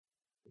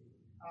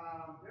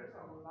There's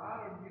a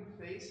lot of new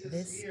faces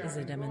This here. is a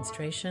I've been gone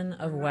demonstration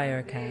of for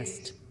 90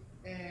 Wirecast. days,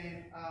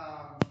 and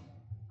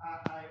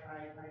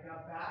I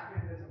got back,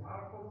 and there's a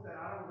lot of folks that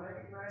I don't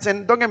recognize.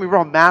 And don't get me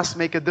wrong, masks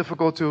make it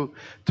difficult to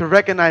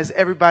recognize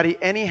everybody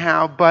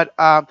anyhow. But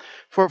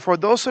for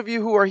those of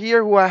you who are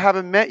here who I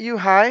haven't met you,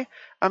 hi,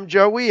 I'm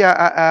Joey.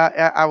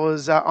 I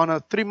was on a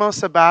 3 month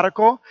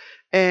sabbatical,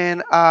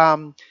 and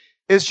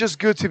it's just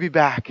good to be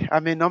back. I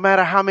mean, no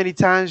matter how many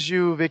times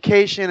you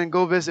vacation and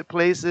go visit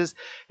places,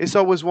 it's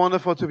always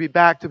wonderful to be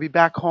back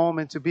home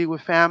and to be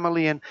with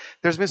family. And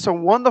there's been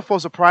some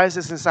wonderful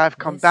surprises since I've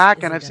come This back,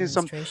 is and a I've seen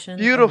some demonstration of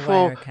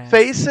beautiful Wirecast.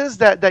 faces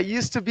that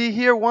used to be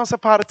here once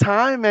upon a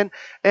time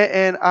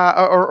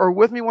or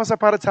with me once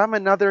upon a time,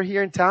 and now they're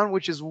here in town,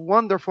 which is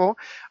wonderful.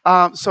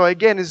 So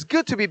again, it's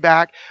good to be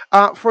back.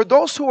 For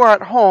those who are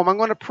at home, I'm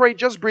going to pray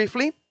just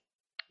briefly.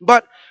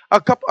 But a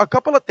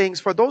couple of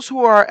things for those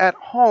who are at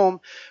home.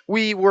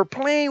 We were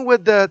playing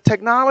with the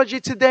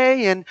technology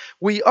today, and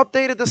we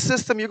updated the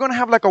system. You're going to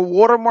have like a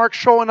watermark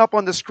showing up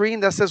on the screen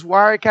that says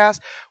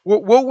Wirecast.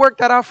 We'll work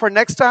that out for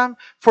next time.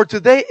 For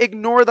today,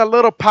 ignore the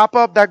little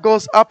pop-up that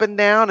goes up and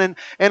down,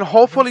 and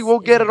hopefully This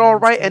we'll is get a it all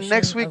right. And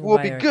next demonstration week of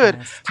we'll be good.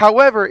 Wirecast.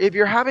 However, if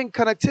you're having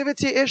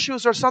connectivity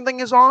issues or something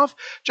is off,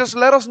 just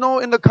let us know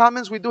in the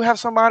comments. We do have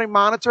somebody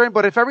monitoring.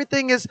 But if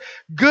everything is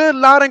good,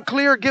 loud and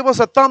clear, give us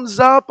a thumbs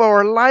up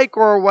or a like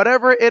or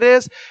whatever it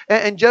is,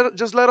 and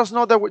just let us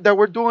know that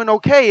we're doing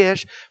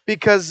okay-ish,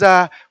 because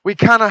we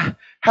kind of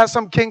have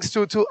some kinks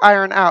to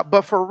iron out.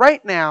 But for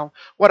right now,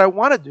 what I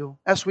want to do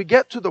as we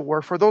get to the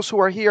word, for those who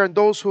are here and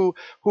those who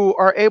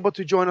are able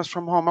to join us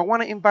from home, I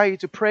want to invite you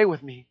to pray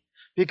with me,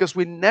 because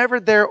we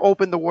never dare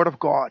open the Word of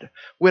God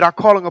without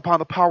calling upon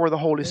the power of the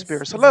Holy This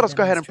Spirit. So is a let us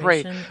go ahead and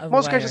pray. demonstration of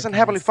Most gracious and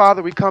Heavenly Wirecast.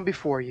 Father, we come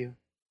before you.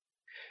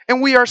 And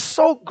we are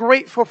so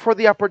grateful for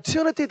the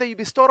opportunity that you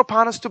bestowed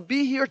upon us to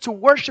be here to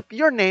worship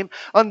your name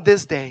on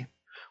this day.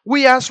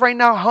 We ask right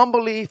now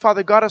humbly,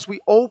 Father God, as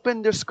we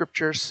open the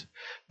scriptures,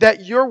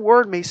 that your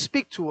word may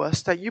speak to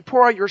us, that you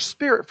pour out your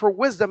spirit for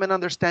wisdom and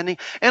understanding.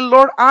 And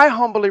Lord, I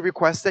humbly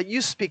request that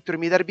you speak through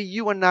me, that it be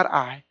you and not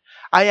I.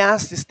 I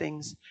ask these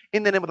things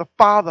in the name of the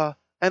Father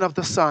and of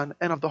the Son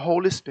and of the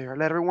Holy Spirit.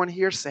 Let everyone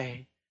here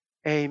say,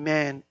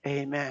 Amen.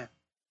 Amen.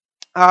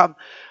 Um,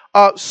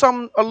 a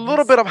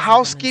little bit This of is a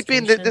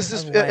housekeeping. demonstration This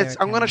is of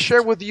I'm going to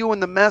share Wirecast. with you in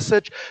the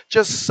message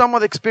just some of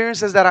the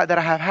experiences that I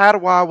have had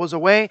while I was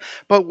away.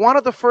 But one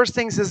of the first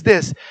things is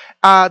this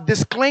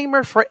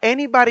disclaimer for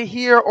anybody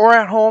here or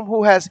at home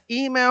who has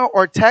email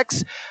or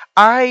text.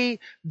 I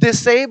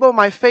disable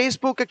my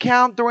Facebook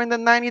account during the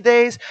 90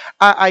 days.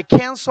 I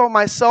cancel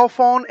my cell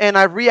phone, and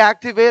I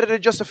reactivated it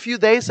just a few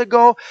days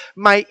ago.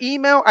 My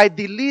email, I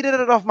deleted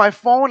it off my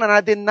phone, and I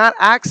did not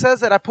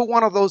access it. I put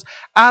one of those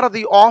out of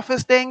the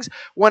office things.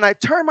 When I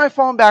turned my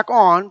phone back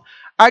on,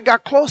 I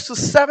got close to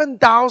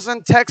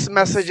 7,000 text This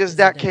messages is a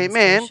that came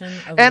in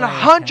demonstration of and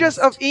hundreds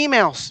of Wirecast.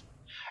 emails.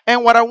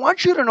 And what I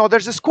want you to know,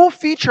 there's this cool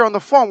feature on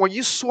the phone where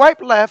you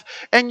swipe left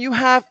and you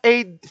have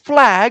a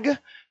flag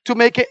to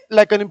make it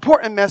like an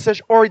important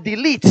message or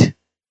delete.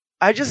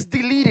 I just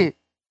deleted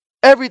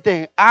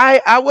everything.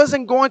 I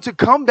wasn't going to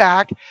come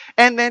back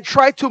and then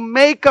try to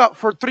make up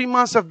for 3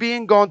 months of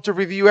being gone to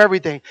review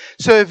everything.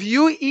 So if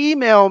you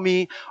email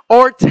me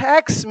or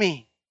text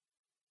me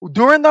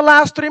during the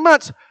last 3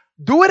 months,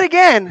 do it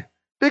again,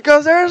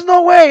 because there's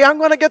no way I'm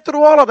going to get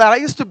through all of that. I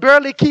used to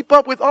barely keep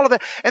up with all of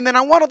that. And then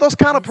I'm one of those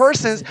kind of This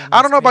is persons. a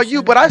I don't know about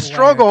you, demonstration but I of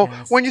struggle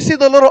when you Wirecast. see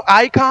the little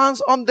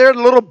icons on there,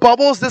 the little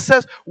bubbles that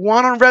says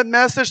one on red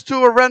message,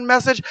 two a red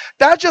message.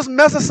 That just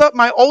messes up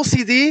my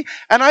OCD,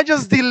 and I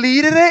just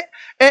deleted it.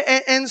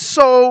 And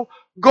so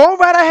go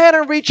right ahead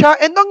and reach out.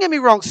 And don't get me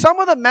wrong, some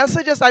of the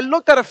messages, I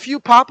looked at a few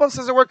pop-ups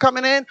as they were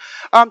coming in.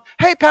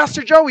 Hey,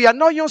 Pastor Joey, I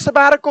know you're on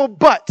sabbatical,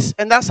 but,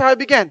 and that's how I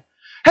began.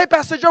 Hey,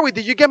 Pastor Joey,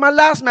 did you get my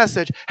last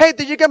message? Hey,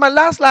 did you get my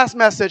last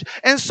message?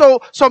 And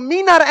so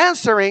me not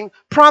answering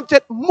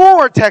prompted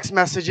more text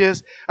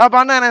messages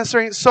about not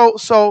answering. So I This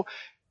is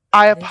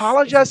a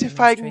apologize if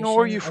I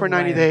ignore demonstration you of for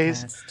 90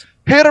 days. Wirecast.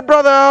 Hit a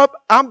brother up.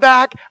 I'm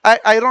back.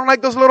 I don't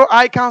like those little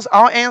icons.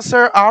 I'll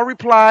answer. I'll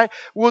reply.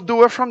 We'll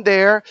do it from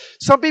there.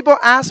 Some people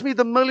ask me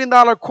the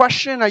 $1,000,000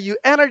 question. Are you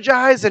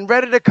energized and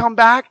ready to come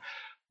back?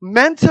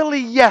 Mentally,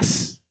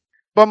 yes.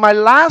 But my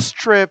last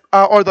trip,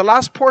 or the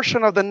last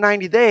portion of the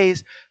 90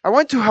 days, I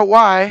went to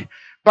Hawaii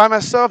by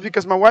myself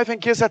because my wife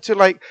and kids had to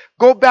like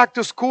go back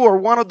to school, or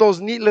one of those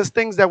needless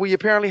things that we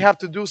apparently have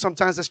to do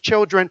sometimes as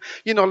children,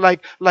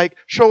 like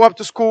show up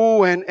to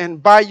school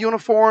and buy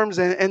uniforms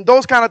and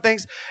those kind of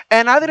things.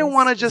 And I didn't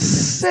want This to is a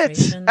just sit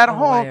demonstration at of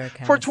home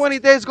for 20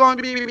 Wirecast. days going,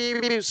 beep, beep,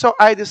 beep, beep. So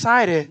I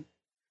decided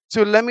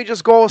to let me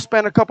just go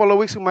spend a couple of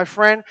weeks with my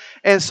friend.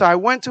 And so I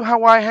went to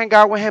Hawaii, hang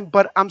out with him,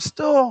 but I'm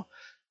still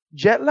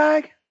jet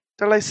lag.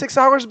 They're like 6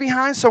 hours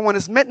behind. So when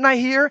it's midnight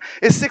here,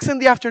 it's 6 in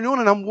the afternoon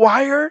and I'm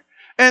wired.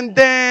 And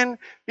then,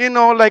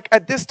 like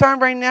at this time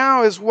right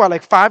now is what,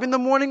 like 5 in the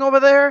morning over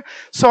there.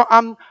 So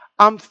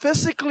I'm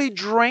physically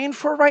drained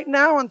for right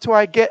now until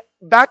I get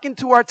back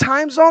into our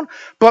time zone.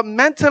 But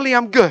mentally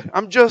I'm good.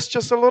 I'm just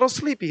a little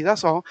sleepy.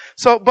 That's all.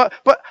 So, but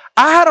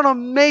I had an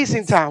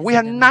amazing This time. is We a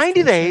had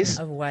 90 demonstration days.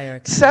 of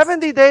Wirecast.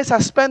 70 days I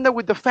spent it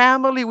with the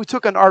family. We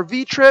took an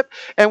RV trip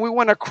and we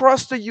went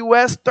across the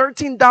U.S.,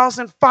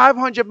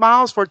 13,500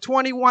 miles for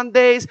 21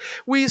 days.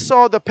 We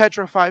saw the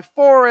Petrified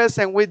Forest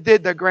and we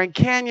did the Grand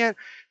Canyon.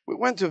 We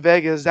went to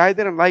Vegas. I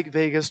didn't like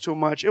Vegas too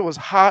much. It was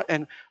hot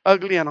and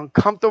ugly and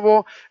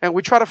uncomfortable. And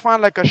we tried to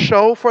find like a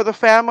show for the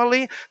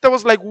family. There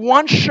was like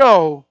one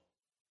show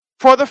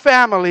for the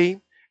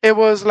family. It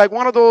was like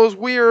one of those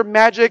weird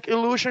magic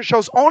illusion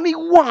shows. Only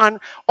one.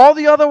 All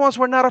the other ones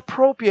were not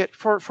appropriate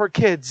for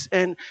kids.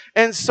 And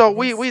so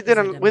we This is a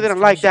didn't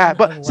like that. demonstration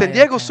But of San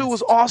Diego Zoo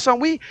was Wirecast. awesome.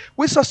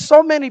 We saw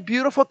so many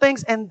beautiful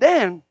things. And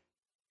then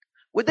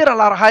we did a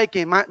lot of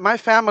hiking. My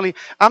family,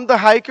 I'm the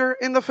hiker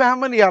in the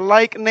family. I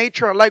like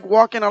nature. I like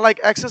walking. I like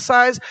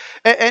exercise.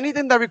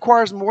 Anything that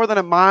requires more than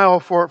a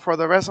mile for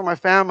the rest of my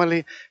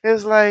family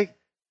is like,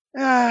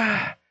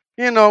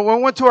 when we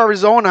went to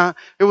Arizona,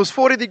 it was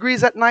 40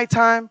 degrees at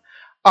nighttime,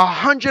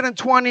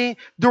 120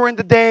 during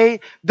the day.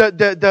 The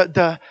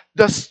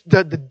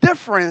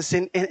difference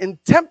in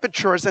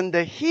temperatures and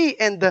the heat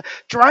and the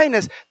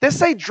dryness. They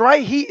say dry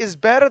heat is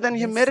better than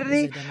This is a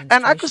humidity,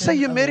 and I could say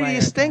demonstration of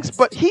humidity stinks,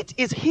 but Wirecast. heat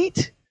is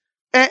heat.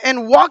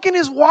 And walking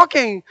is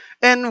walking,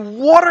 and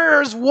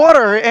water is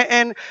water.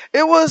 And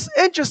it was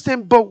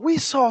interesting, but we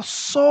saw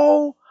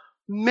so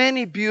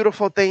many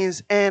beautiful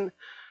things. And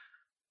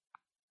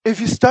if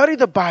you study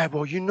the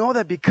Bible, you know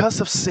that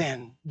because of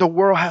sin, the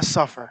world has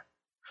suffered.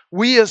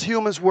 We as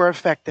humans were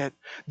affected.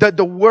 That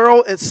the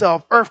world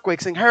itself,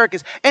 earthquakes and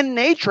hurricanes, and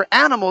nature,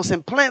 animals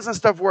and plants and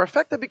stuff were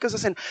affected because of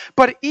sin.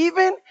 But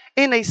even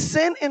in a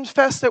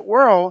sin-infested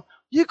world,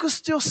 you could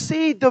still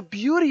see the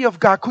beauty of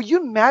God. Could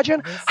you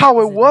imagine This how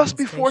is it a was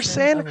before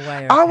demonstration sin?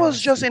 of I was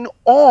Wirecast. just in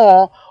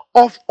awe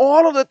of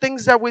all of the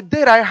things that we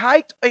did. I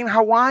hiked in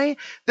Hawaii.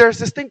 There's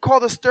this thing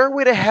called the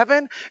Stairway to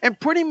Heaven, and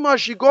pretty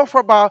much you go for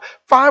about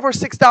 5,000 or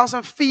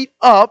 6,000 feet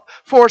up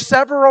for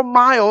several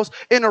miles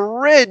in a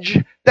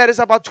ridge that is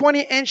about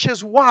 20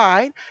 inches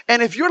wide.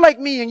 And if you're like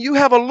me and you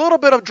have a little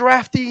bit of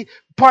drafty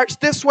parts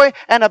this way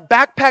and a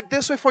backpack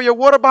this way for your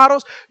water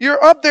bottles,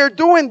 you're up there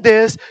doing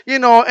this,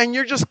 and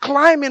you're just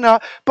climbing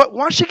up. But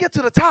once you get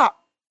to the top,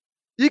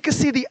 you can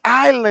see the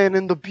island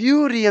and the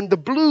beauty and the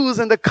blues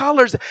and the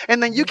colors.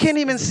 And then you This can't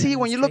even is a see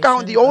when you look out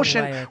in the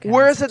demonstration of ocean,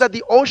 where is it Wirecast. that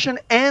the ocean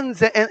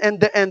ends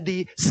and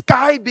the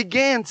sky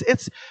begins.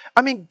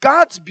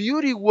 God's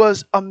beauty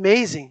was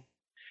amazing.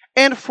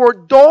 And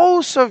for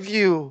those of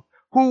you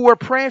who were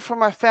praying for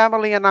my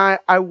family and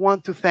I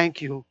want to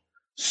thank you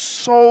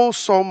so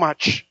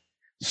much.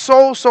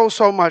 So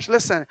much.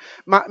 Listen,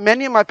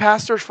 many of my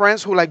pastors'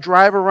 friends who like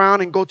drive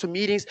around and go to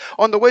meetings,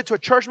 on the way to a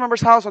church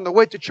member's house, on the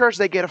way to church,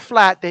 they get a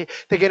flat, they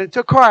get into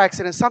a car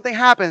accident, something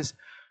happens.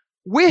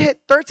 We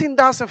hit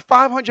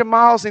 13,500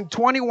 miles in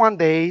 21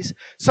 days.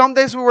 Some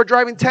days we were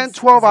driving 10, This is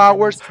 12 a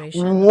hours.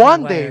 demonstration of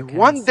One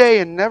Wirecast. day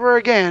and never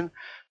again.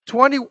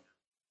 20,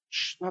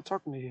 not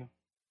talking to you.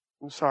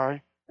 I'm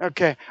sorry.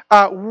 Okay.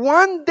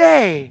 One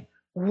day,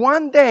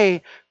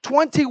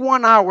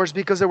 21 hours,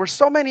 because there were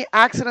so many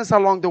accidents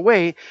along the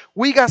way,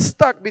 we got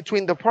stuck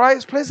between the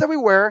place that we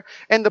were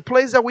and the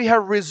place that we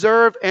had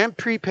reserved and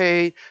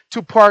prepaid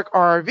to park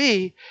our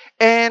RV.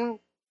 And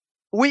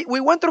we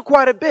went through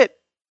quite a bit,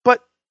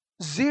 but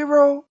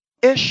zero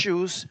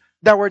issues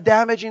that were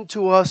damaging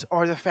to us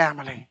or the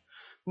family.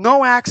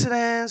 No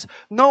accidents,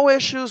 no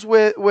issues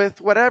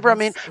with whatever.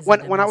 This is a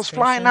When I was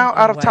flying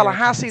demonstration out of of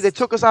Tallahassee, they Wirecast.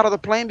 took us out of the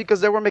plane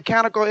because there were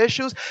mechanical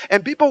issues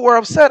and people were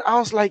upset. I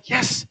was like,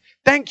 yes,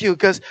 thank you.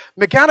 Because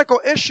mechanical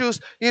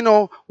issues,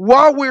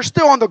 while we're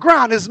still on the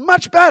ground is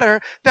much better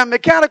than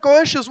mechanical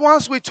issues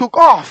once we took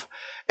off.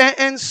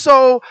 And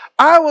so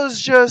I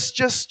was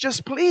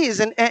just pleased.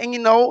 And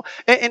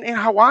in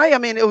Hawaii,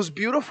 it was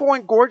beautiful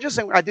and gorgeous.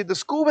 And I did the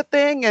scuba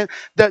thing and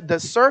the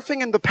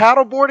surfing and the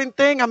paddleboarding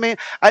thing.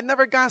 I'd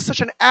never gotten such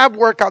an ab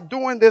workout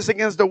doing this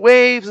against the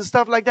waves and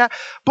stuff like that.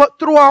 But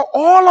throughout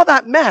all of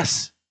that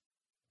mess,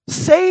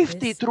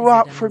 safety This is a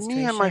throughout for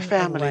me and my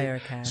demonstration of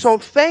family. So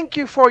Wirecast. thank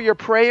you for your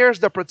prayers.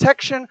 The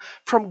protection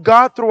from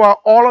God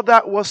throughout all of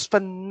that was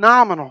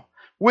phenomenal.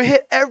 We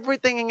hit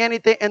everything and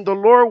anything, and the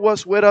Lord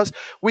was with us.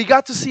 We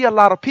got to see a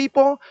lot of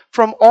people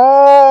from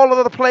all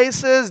of the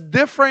places,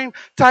 different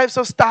types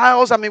of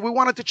styles. We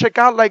wanted to check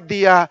out like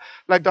the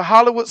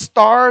Hollywood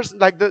stars,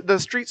 like the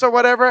streets or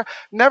whatever.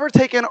 Never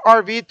taken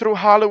RV through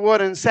Hollywood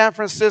and San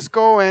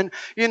Francisco and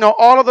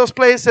all of those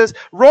places.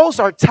 Roads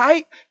are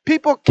tight.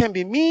 People can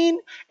be mean.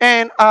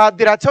 And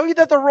did I tell you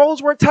that the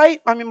roads were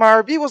tight? My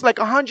RV was like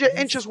 100 This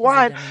inches is a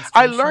wide.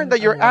 I learned demonstration that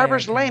of your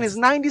average lane is Wirecast.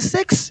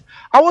 96.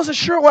 I wasn't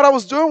sure what I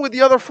was doing with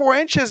the other 4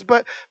 inches,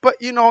 but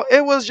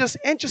it was just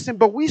interesting.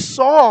 But we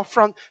saw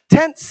from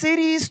tent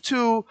cities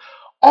to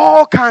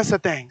all kinds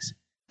of things,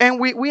 and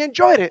we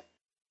enjoyed it.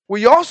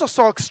 We also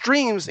saw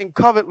extremes in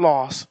COVID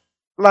laws.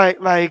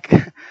 Like, like,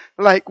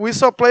 like we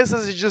saw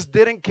places that just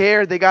didn't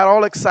care. They got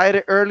all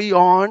excited early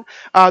on.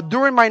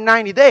 During my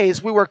 90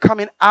 days, we were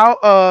coming out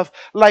of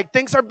like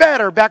things are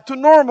better, back to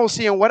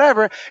normalcy and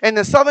whatever. And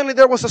then suddenly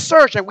there was a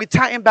surge and we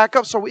tightened back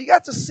up. So we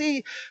got to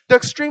see the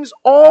extremes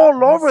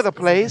all over This the is a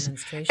place.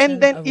 And demonstration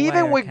then of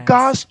even with Wirecast.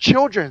 God's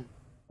children,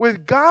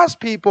 with God's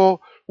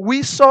people,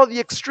 we saw the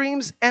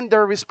extremes and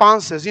their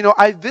responses.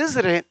 I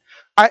visited.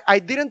 I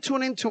didn't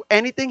tune into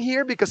anything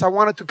here because I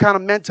wanted to kind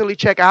of mentally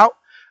check out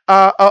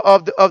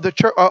of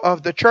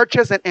the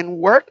churches and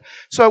work.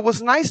 So it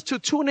was nice to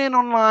tune in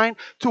online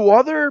to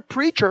other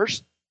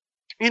preachers.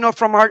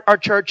 From our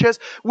churches.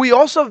 We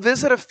also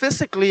visited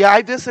physically.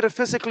 I visited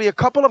physically a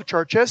couple of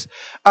churches.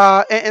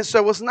 And so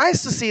it was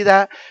nice to see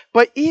that.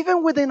 But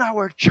even within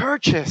our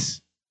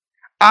churches,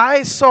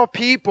 I saw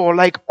people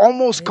like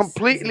almost This is a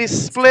completely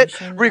split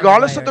demonstration of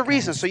regardless of the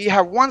reason. So Wirecast. you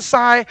have one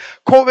side,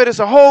 COVID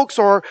is a hoax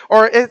or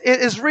it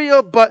is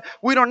real, but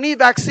we don't need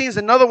vaccines.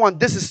 Another one,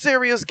 this is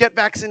serious, get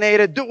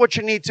vaccinated, do what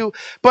you need to.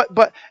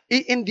 But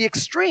in the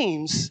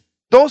extremes,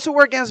 those who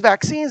were against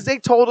vaccines, they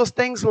told us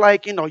things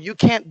like, you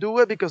can't do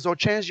it because they'll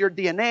change your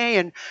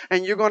DNA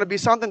and you're going to be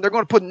something. They're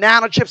going to put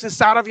nanochips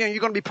inside of you and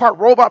you're going to be part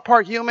robot,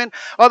 part human.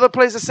 Other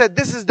places said,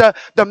 this is the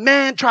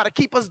man trying to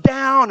keep us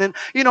down. And,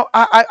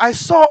 I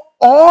saw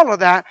all of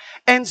that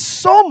and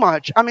so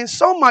much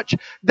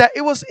that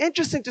it was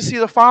interesting to see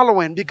the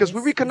following because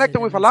we This is a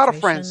reconnected with a lot of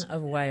friends.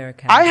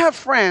 demonstration of I have Wirecast.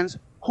 friends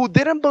who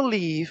didn't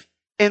believe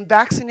in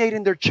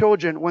vaccinating their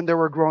children when they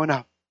were growing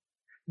up.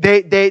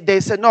 They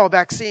said no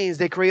vaccines.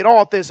 They create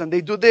autism.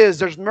 They do this.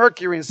 There's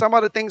mercury and some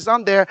other things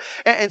on there.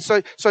 And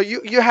so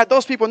you had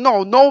those people.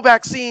 No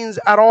vaccines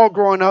at all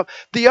growing up.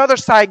 The other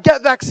side,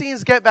 get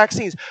vaccines, get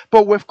vaccines.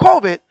 But with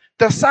COVID,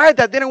 the side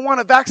that didn't want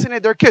to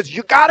vaccinate their kids,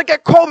 you got to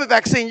get COVID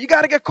vaccine. You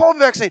got to get COVID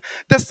vaccine.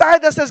 The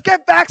side that says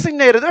get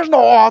vaccinated, there's no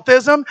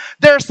autism.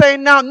 They're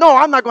saying now, no,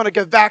 I'm not going to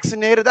get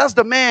vaccinated. That's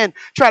the man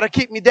trying to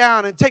keep me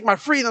down and take my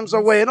freedoms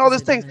away This and all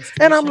is these a things.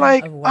 And I'm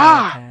demonstration like,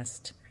 of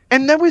Wirecast.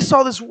 And then we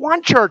saw this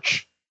one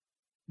church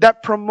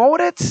that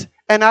promoted,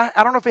 and I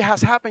don't know if it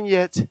has happened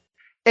yet,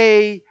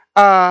 a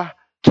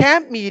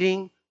camp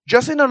meeting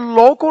just in the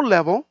local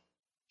level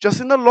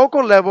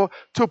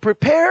to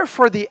prepare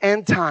for the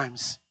end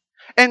times.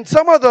 And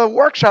some of the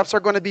workshops are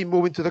going to be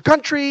moving to the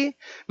country,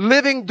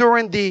 living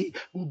during the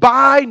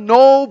buy,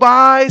 no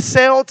buy,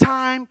 sell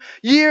time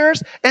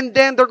years, and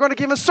then they're going to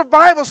give us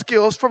survival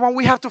skills for when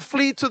we have to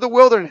flee to the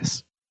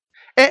wilderness.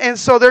 And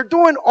so they're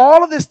doing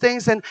all of these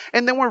things, and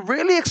then we're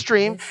really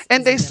extreme. This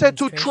And is a they said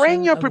to train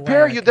demonstration you, of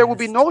prepare you, there will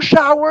be Wirecast. no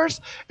showers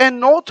and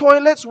no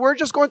toilets. We're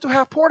just going to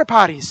have porta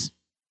potties.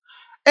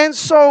 And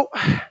so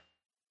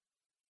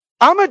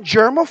I'm a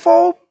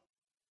germaphobe,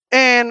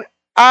 and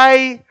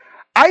I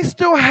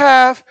still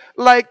have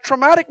like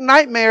traumatic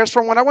nightmares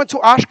from when I went to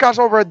Oshkosh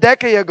over a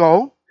decade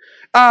ago.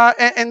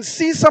 And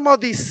see some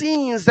of these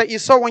scenes that you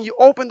saw when you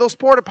opened those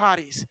porta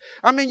potties.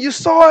 I mean, you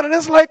saw it, and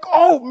it's like,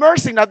 oh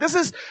mercy! Now this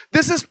is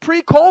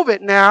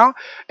pre-COVID now,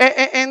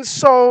 and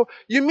so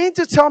you mean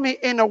to tell me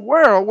in a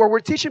world where we're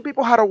teaching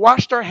people how to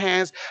wash their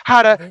hands,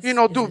 how to This is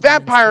do a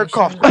vampire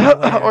cough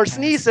demonstration of or Wirecast.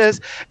 sneezes,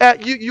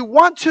 you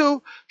want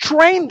to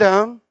train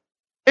them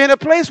in a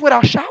place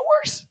without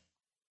showers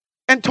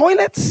and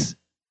toilets?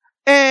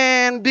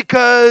 And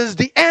because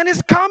the end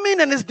is coming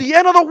and it's the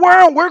end of the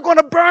world, we're going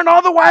to burn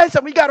otherwise,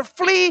 and we got to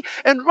flee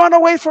and run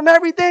away from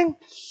everything.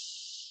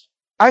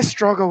 I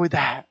struggle with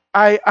that.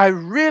 I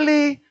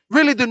really,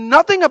 really do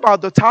nothing about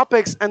the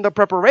topics and the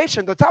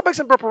preparation. The topics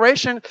and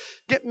preparation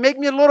make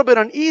me a little bit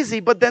uneasy,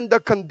 but then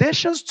the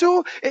conditions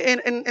too,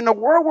 in a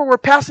world where we're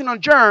passing on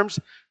germs,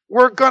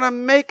 we're going to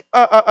make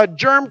a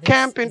germ This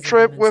camping is a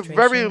trip with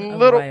very demonstration of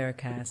little.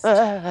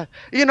 Wirecast.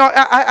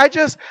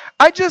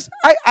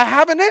 I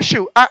have an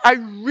issue. I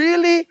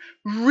really,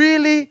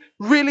 really,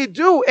 really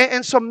do.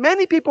 And so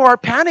many people are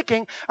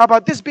panicking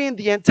about this being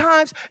the end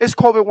times. Is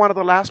COVID one of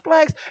the last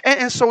plagues?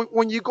 And so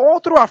when you go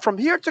throughout from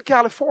here to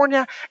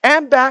California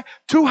and back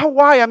to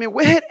Hawaii, I mean,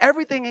 we hit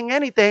everything and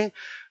anything.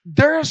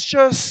 There's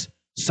just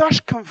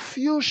such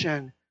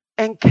confusion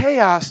and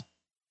chaos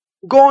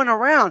going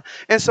around.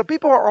 And so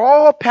people are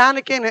all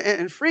panicking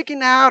and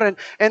freaking out,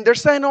 and they're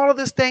saying all of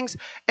these things.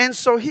 And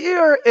so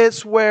here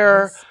is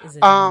where This is a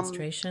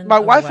demonstration my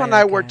of wife and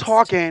I were Wirecast.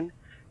 talking.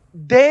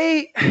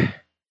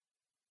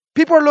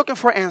 People are looking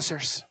for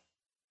answers.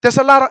 There's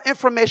a lot of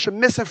information,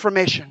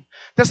 misinformation.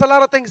 There's a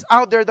lot of things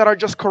out there that are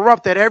just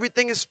corrupted.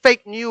 Everything is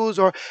fake news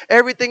or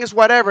everything is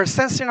whatever.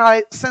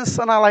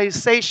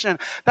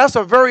 Sensationalization. That's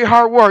a very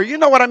hard word. You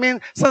know what I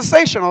mean?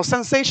 Sensational.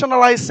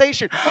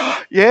 Sensationalization.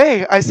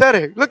 Yay, I said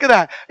it. Look at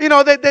that.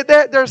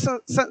 They're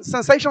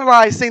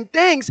sensationalizing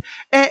things,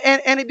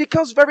 and it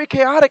becomes very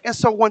chaotic. And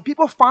so when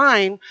people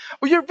find,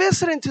 well, you're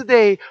visiting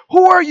today.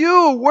 Who are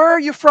you? Where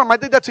are you from? I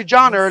did that to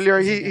John This earlier.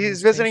 is a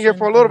He's visiting here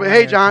for a demonstration little of bit.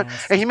 Hey, John. And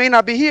Wirecast. he may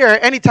not be here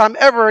anytime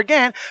ever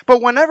again.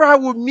 But whenever I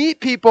would meet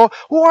people,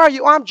 who are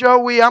you? I'm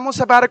Joey. I'm on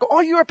sabbatical.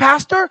 Oh, you're a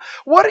pastor?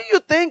 What do you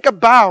think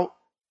about?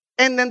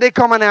 And then they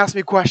come and ask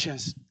me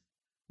questions.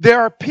 There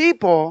are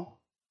people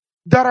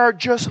that are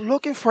just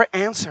looking for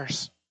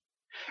answers.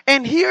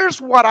 And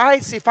here's what I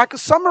see. If I could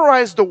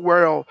summarize the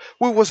world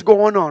with what's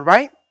going on,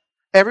 right?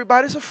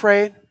 Everybody's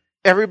afraid.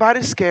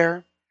 Everybody's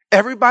scared.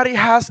 Everybody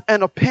has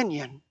an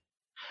opinion.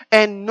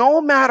 And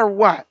no matter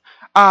what,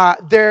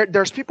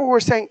 there's people who are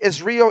saying,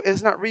 is real,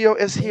 is not real,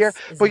 is here.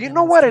 This is But a you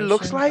know what it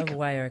looks demonstration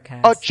like?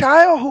 of A Wirecast.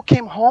 child who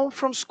came home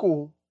from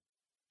school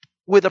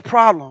with a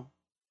problem.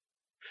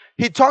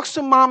 He talks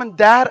to mom and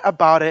dad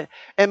about it,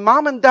 and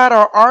mom and dad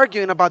are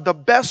arguing about the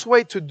best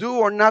way to do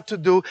or not to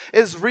do.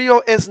 Is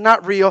real, is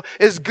not real,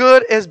 is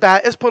good, is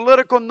bad, is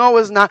political, no,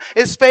 is not,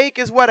 is fake,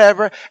 is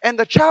whatever. And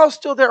the child's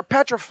still there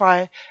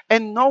petrified,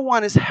 and no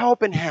one is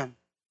helping him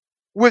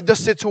with the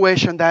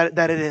situation that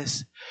it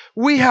is.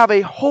 We have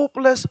a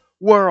hopeless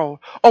world,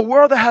 a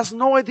world that has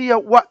no idea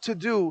what to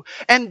do.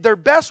 And their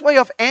best way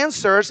of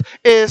answers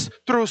is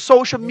through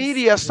social This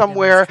media is a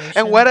somewhere, and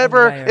demonstration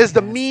whatever of is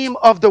the Wirecast. meme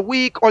of the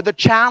week or the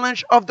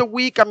challenge of the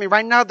week. I mean,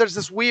 right now there's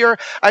this weird,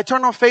 I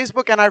turned on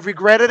Facebook and I've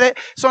regretted it.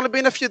 It's only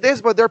been a few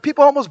days, but there are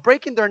people almost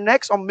breaking their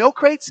necks on milk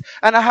crates,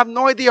 and I have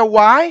no idea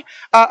why.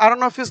 I don't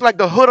know if it's like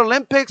the Hood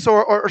Olympics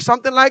or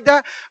something like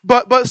that,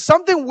 but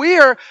something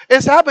weird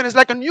is happening. It's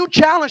like a new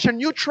challenge, a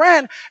new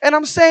trend. And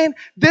I'm saying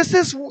this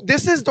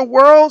is the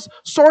world's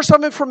source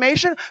of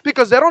information,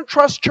 because they don't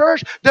trust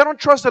church, they don't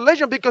trust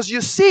religion, because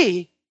you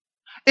see,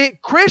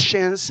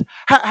 Christians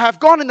have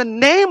gone in the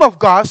name of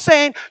God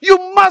saying you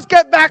must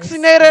get This is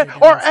vaccinated a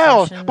or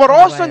else, demonstration but of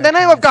also in the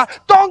name of God,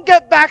 Wirecast. don't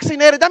get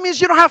vaccinated. That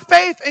means you don't have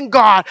faith in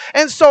God.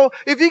 And so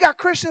if you got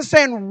Christians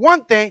saying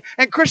one thing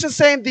and Christians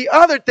saying the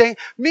other thing,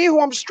 me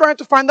who I'm just trying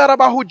to find out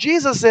about who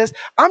Jesus is,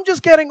 I'm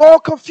just getting all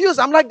confused.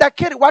 I'm like that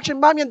kid watching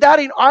mommy and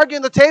daddy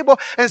arguing at the table,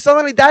 and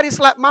suddenly daddy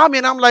slapped mommy,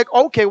 and I'm like,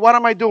 okay, what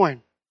am I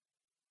doing?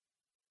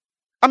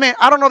 I mean,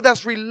 I don't know if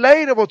that's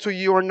relatable to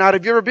you or not.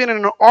 If you've ever been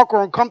in an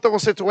awkward, uncomfortable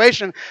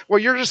situation where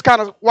you're just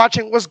kind of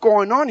watching what's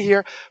going on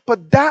here,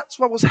 but that's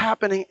what was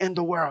happening in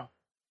the world.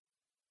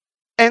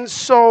 And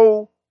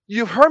so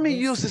you've heard me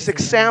use This this is a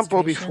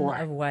example demonstration before.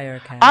 of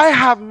Wirecast. I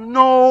have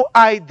no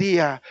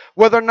idea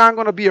whether or not I'm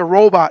going to be a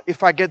robot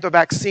if I get the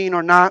vaccine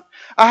or not.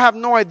 I have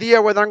no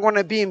idea whether I'm going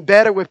to be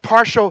embedded with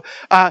partial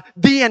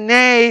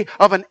DNA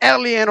of an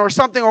alien or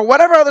something, or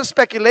whatever other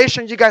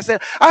speculation you guys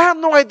said. I have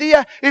no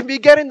idea if me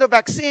getting the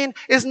vaccine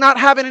is not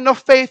having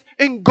enough faith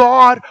in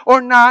God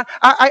or not.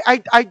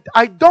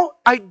 I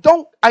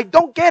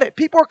don't get it.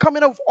 People are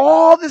coming up with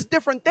all these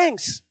different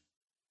things.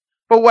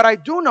 But what I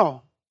do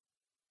know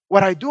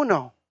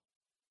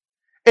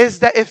is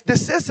that if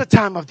this is the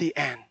time of the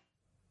end,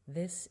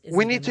 This is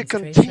we a need to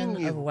demonstration of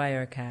continue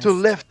Wirecast. to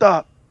lift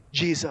up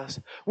Jesus.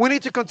 We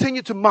need to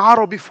continue to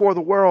model before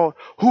the world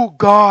who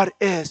God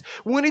is.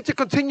 We need to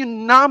continue,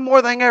 now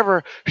more than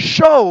ever,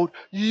 show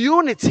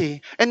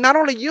unity, and not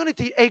only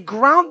unity, a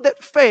grounded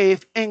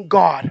faith in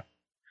God.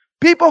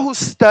 People who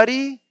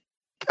study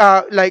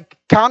like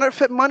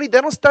counterfeit money, they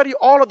don't study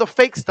all of the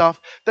fake stuff.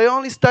 They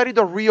only study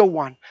the real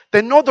one.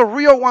 They know the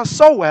real one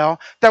so well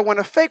that when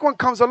a fake one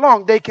comes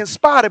along, they can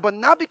spot it. But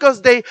not because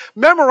they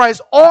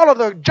memorize all of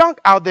the junk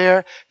out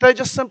there. They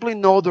just simply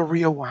know the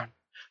real one.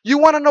 You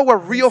want to know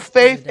what real This is a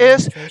faith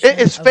is? demonstration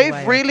Is of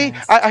faith really?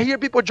 Wirecast. I hear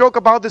people joke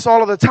about this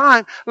all of the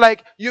time.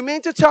 Like, you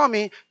mean to tell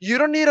me you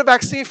don't need a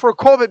vaccine for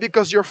COVID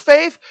because your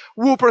faith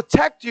will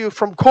protect you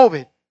from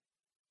COVID?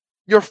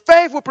 Your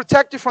faith will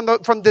protect you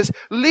from this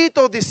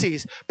lethal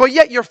disease. But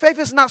yet your faith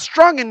is not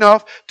strong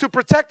enough to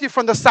protect you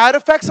from the side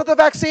effects of the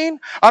vaccine.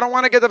 I don't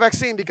want to get the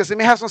vaccine because it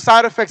may have some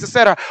side effects,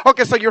 etc.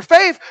 Okay, so your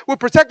faith will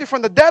protect you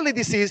from the deadly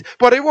disease,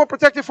 but it won't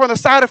protect you from the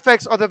side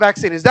effects of the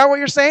vaccine. Is that what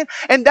you're saying?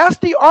 And that's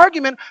the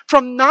argument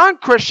from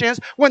non-Christians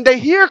when they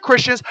hear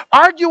Christians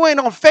arguing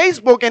on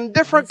Facebook and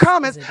different This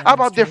comments is a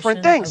about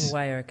different demonstration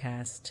things. of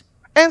Wirecast.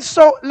 And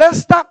so let's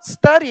stop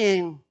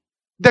studying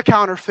the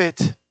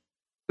counterfeit.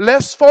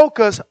 Let's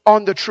focus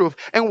on the truth.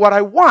 And what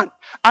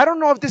I don't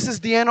know if this is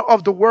the end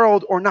of the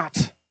world or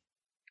not.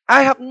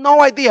 I have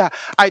no idea.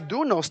 I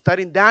do know,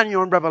 studying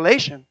Daniel and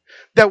Revelation,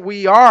 that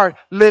we are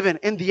living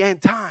in the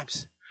end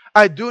times.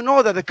 I do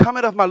know that the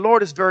coming of my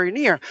Lord is very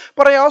near.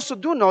 But I also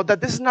do know that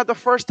this is not the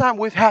first time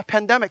we've had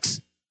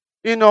pandemics.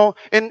 You know,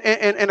 in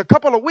a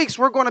couple of weeks,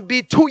 we're going to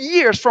be 2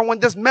 years from when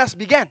this mess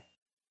began.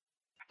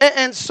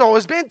 And so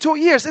it's been 2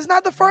 years. It's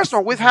not the first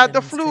one. We've had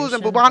the flus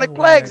and bubonic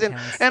plagues and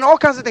all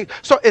kinds of things.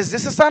 So is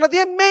this a sign of the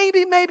end?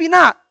 Maybe, maybe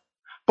not.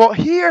 But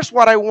here's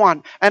what I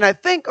want. And I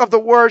think of the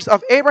words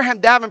of Abraham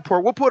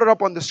Davenport. We'll put it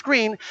up on the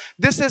screen.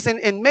 This is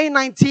in May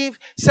 19th,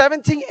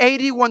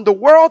 1780, when the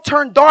world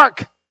turned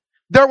dark.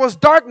 There was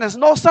darkness,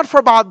 no sun for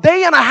about a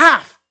day and a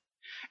half.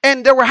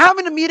 And they were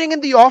having a meeting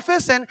in the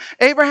office, and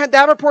Abraham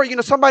Davenport,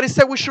 somebody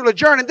said we should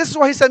adjourn. And this is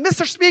what he said: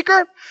 Mr.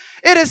 Speaker,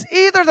 it is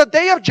either the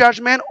day of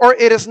judgment or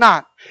it is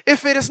not.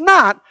 If it is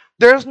not,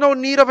 there's no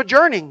need of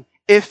adjourning.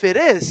 If it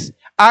is,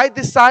 I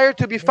desire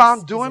to be This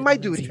found is doing a my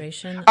duty.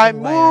 demonstration I of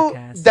move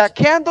Wirecast. that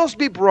candles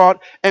be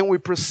brought and we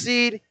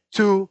proceed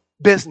to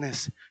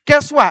business.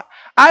 Guess what?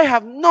 I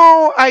have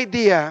no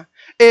idea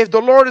if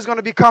the Lord is going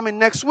to be coming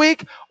next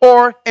week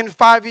or in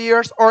 5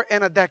 years or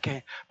in a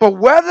decade. But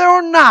whether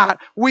or not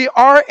we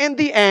are in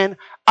the end,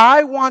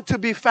 I want to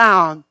be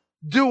found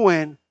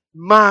doing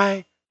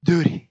my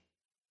duty.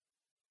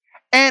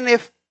 And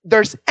if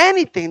there's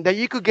anything that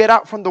you could get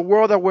out from the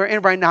world that we're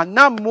in right now,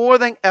 not more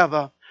than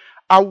ever,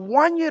 I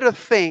want you to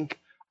think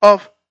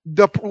of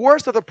the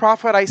words of the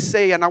prophet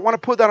Isaiah, and I want to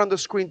put that on the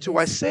screen too.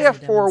 This is Isaiah a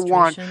 4:1,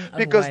 demonstration of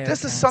because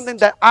this is something Wirecast.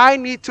 that I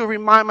need to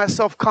remind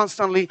myself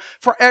constantly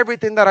for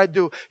everything that I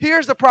do.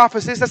 Here's the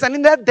prophecy. It says, and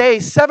in that day,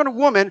 7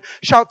 women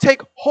shall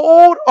take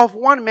hold of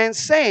one man,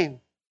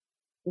 saying,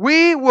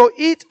 we will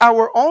eat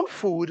our own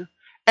food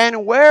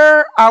and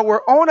wear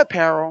our own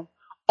apparel.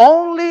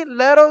 Only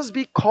let us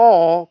be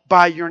called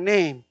by your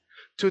name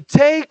to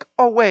take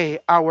away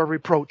our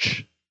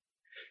reproach.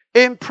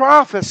 In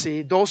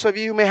prophecy, those of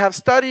you who may have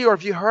studied or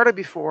if you heard it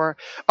before,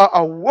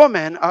 a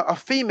woman, a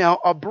female,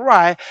 a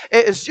bride,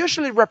 it is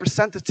usually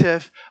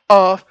representative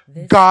of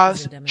This is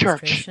God's a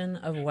church. demonstration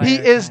of He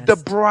is the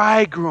Wirecast.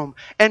 bridegroom,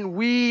 and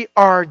we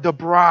are the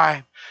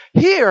bride.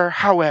 Here,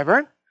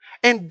 however,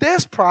 in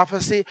this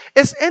prophecy,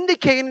 it's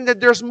indicating that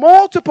there's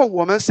multiple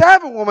women,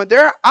 7 women,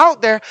 they're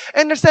out there,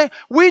 and they're saying,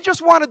 we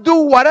just want to do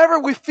whatever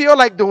we feel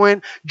like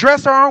doing,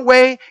 dress our own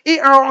way, eat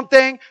our own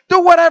thing, do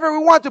whatever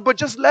we want to, but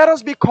just let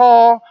us be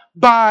called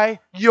by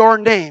your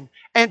name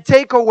and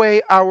take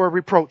away our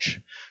reproach.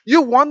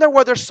 You wonder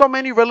why there's so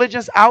many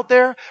religions out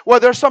there, why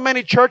there's so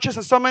many churches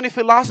and so many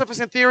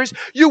philosophies and theories.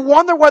 You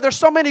wonder why there's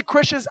so many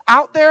Christians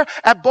out there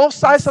at both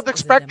sides of the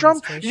This is a spectrum.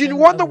 You demonstration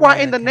wonder of why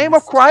in the name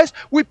of Wirecast. Christ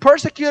we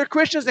persecuted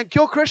Christians and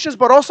killed Christians,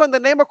 but also in the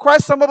name of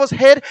Christ some of us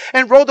hid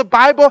and wrote the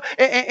Bible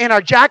in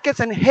our jackets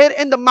and hid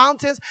in the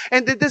mountains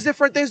and did these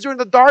different things during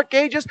the dark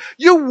ages.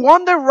 You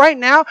wonder right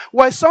now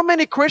why so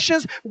many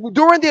Christians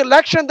during the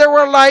election they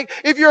were like,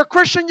 if you're a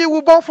Christian you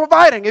will vote for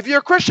Biden. If you're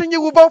a Christian you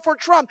will vote for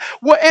Trump.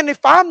 Well, and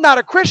if I'm not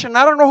a Christian,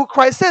 I don't know who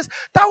Christ is,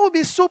 that would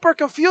be super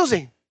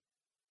confusing.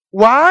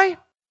 Why?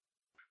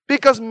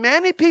 Because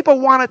many people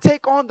want to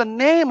take on the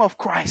name of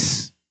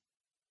Christ,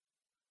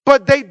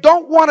 but they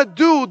don't want to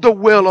do the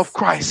will This of is a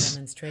Christ.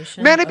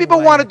 demonstration Many of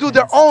people want to do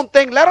their Wirecast. own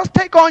thing. Let us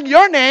take on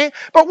your name,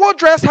 but we'll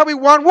dress how we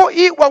want. We'll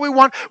eat what we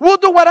want. We'll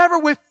do whatever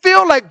we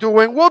feel like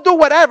doing. We'll do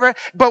whatever,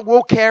 but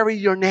we'll carry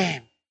your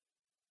name.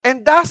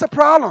 And that's a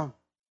problem.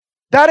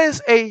 That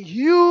is a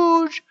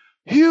huge,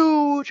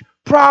 huge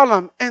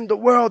problem in the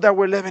world that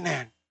we're living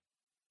in.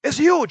 It's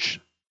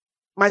huge.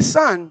 My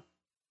son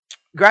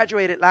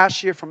graduated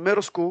last year from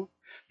middle school.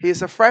 He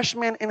is a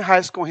freshman in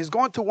high school. He's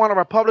going to one of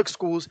our public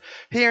schools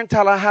here in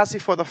Tallahassee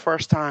for the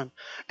first time.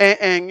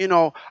 And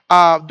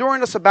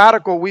during the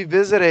sabbatical, I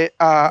This is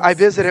a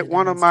visited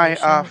one of my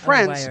demonstration of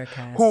friends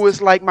who Wirecast.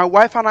 is like my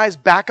wife and I's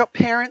backup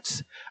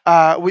parents.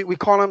 We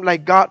call them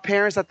like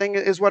godparents, I think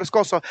is what it's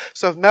called. So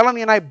if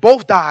Melanie and I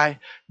both die,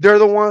 they're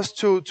the ones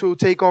to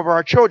take over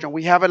our children.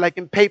 We have it like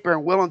in paper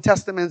and will and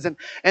testaments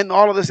and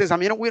all of this is. I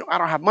mean, I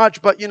don't have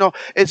much, but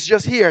it's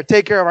just here.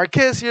 Take care of our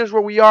kids. Here's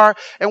where we are,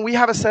 and we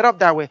have it set up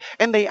that way.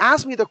 And they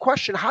asked me the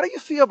question, how do you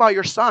feel about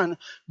your son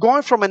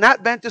going from an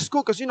Adventist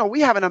school? Because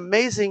we have an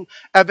amazing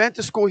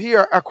Adventist school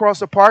here across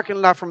the parking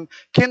lot from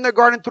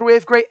kindergarten through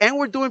 8th grade, and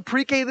we're doing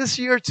pre-K this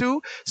year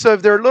too. So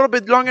if they're a little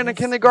bit longer than This is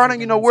a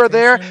kindergarten, we're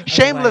there.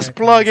 demonstration of Shameless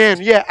plug in.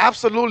 Wirecast. Yeah,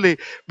 absolutely.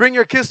 Bring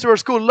your kids to our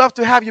school. Love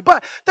to have you.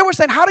 But they were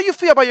saying, how do you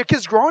feel about your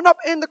kids growing up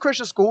in the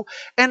Christian school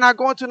and not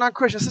going to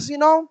non-Christian? I says,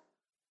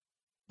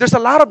 there's a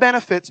lot of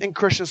benefits in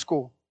Christian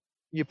school.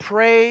 You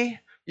pray,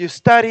 you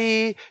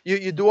study,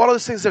 you do all of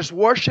those things. There's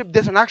worship,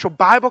 there's an actual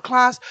Bible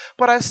class.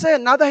 But I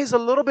said, now that he's a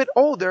little bit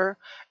older,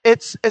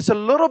 it's a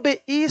little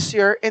bit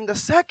easier in the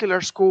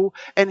secular school,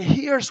 and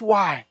here's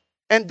why.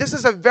 And this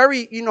is a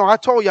very, I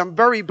told you, I'm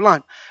very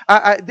blunt.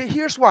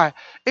 Here's why.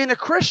 In a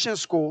Christian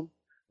school,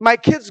 my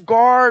kid's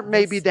guard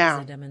may This be is a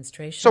down. So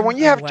demonstration when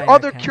you of have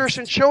other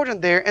Christian Wirecast. children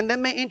there and they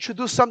may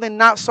introduce something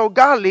not so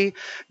godly,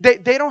 they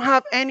don't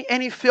have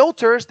any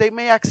filters. They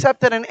may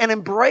accept it and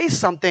embrace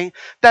something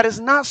that is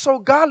not so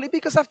godly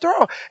because after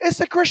all, it's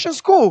a Christian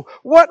school.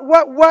 What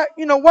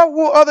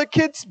will other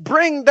kids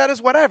bring that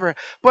is whatever?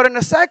 But in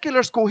a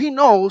secular school, he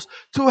knows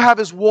to have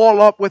his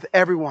wall up with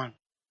everyone.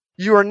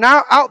 You are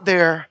now out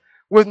there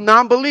with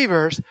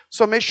non-believers,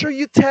 so make sure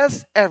you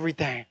test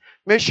everything.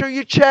 Make sure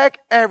you check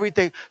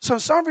everything. So in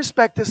some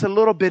respect, it's a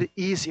little bit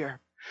easier.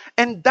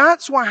 And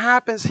that's what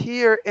happens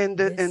here in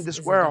This this is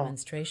a world.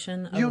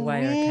 demonstration of You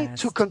need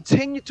to Wirecast.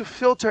 continue to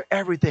filter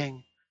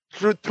everything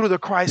through the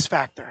Christ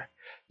factor.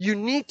 You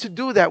need to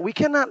do that. We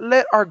cannot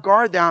let our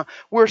guard down.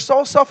 We're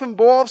so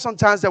self-involved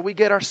sometimes that we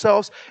get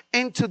ourselves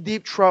into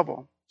deep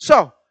trouble.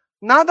 So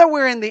now that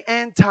we're in the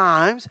end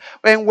times,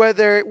 and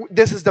whether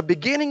this is the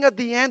beginning of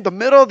the end, the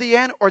middle of the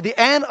end, or the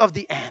end of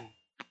the end,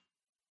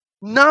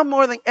 now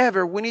more than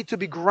ever, we need to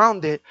be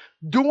grounded,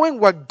 doing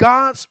what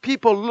God's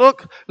people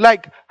look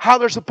like, how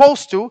they're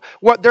supposed to,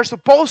 what they're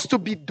supposed to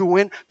be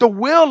doing, the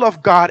will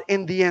of God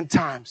in the end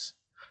times.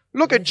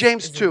 Look at This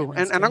James is a 2,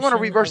 and I'm going to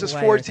read demonstration verses of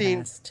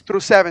 14 Wirecast. through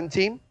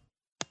 17.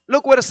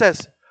 Look what it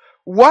says.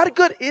 What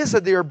good is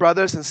it, dear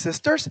brothers and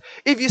sisters,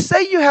 if you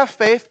say you have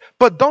faith,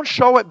 but don't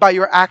show it by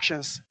your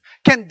actions?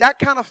 Can that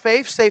kind of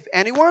faith save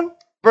anyone?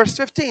 Verse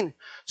 15.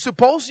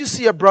 Suppose you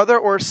see a brother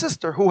or a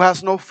sister who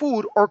has no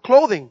food or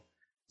clothing.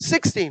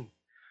 16.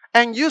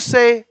 and you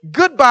say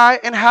goodbye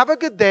and have a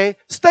good day,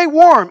 stay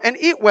warm and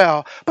eat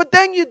well, but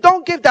then you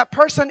don't give that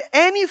person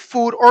any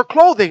food or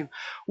clothing,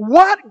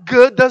 what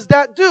good does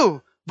that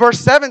do? Verse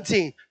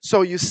 17.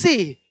 So you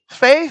see,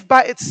 faith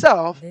by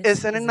itself This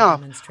isn't is a enough.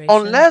 demonstration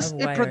Unless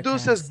of it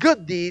produces Wirecast.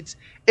 good deeds,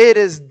 it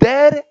is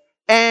dead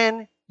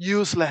and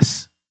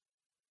useless.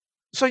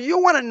 So you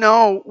want to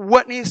know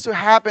what needs to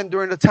happen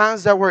during the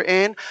times that we're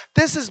in.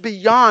 This is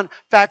beyond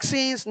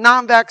vaccines,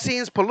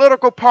 non-vaccines,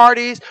 political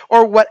parties,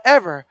 or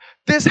whatever.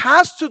 This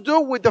has to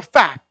do with the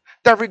fact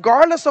that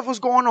regardless of what's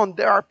going on,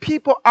 there are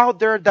people out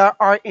there that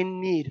are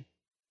in need.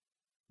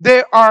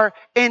 They are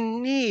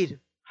in need.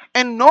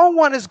 And no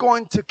one is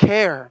going to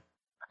care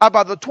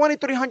about the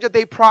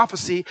 2300-day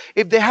prophecy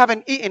if they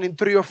haven't eaten in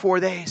 3 or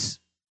 4 days.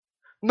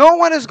 No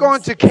one is going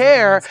This to is a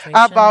care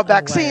demonstration about of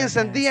vaccines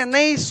and Wirecast.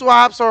 DNA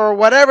swaps or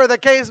whatever the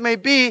case may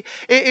be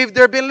if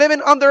they've been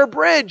living under a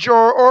bridge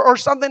or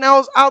something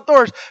else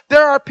outdoors.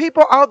 There are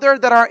people out there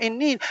that are in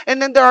need. And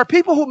then there are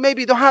people who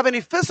maybe don't have any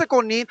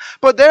physical need,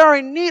 but they are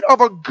in need of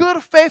a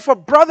good, faithful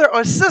brother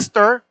or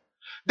sister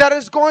that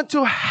is going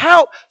to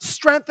help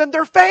strengthen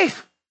their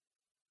faith.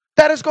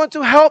 That is going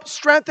to help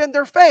strengthen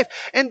their faith.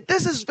 And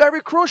this is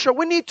very crucial.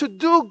 We need to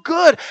do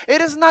good.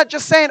 It is not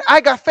just saying, I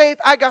got faith,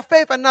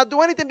 and not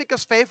do anything,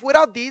 because faith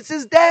without deeds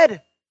is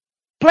dead.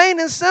 Plain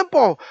and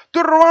simple.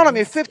 Deuteronomy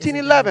This is a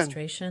 15:11.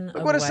 demonstration Look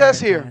of what it says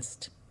here.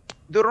 Wirecast.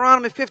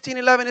 Deuteronomy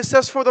 15:11, it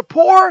says, for the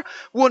poor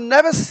will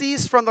never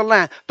cease from the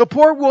land. The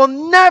poor will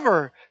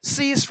never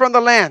cease from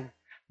the land.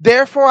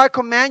 Therefore I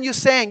command you,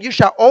 saying, you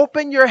shall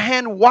open your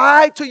hand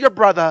wide to your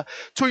brother,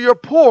 to your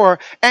poor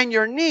and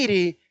your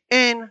needy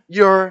in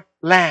your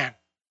land.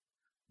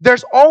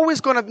 There's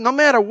always going to, no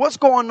matter what's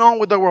going on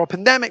with the world,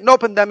 pandemic, no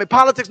pandemic,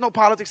 politics, no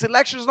politics,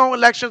 elections, no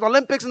elections,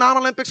 Olympics,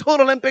 non-Olympics,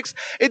 hood Olympics,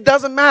 it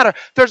doesn't matter.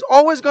 There's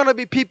always going to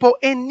be people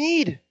in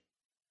need.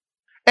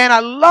 And I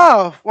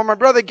love what my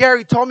brother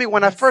Gary told me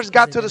when I first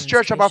got to this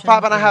church about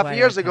 5.5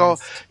 years ago.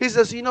 He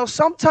says,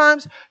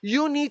 sometimes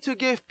you need to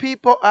give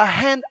people a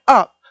hand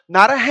up.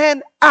 Not a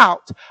hand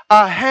out,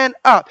 a hand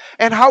up.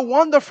 And how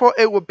wonderful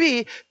it would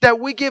be that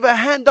we give a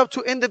hand up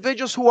to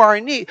individuals who are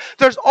in need.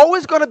 There's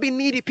always going to be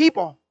needy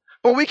people,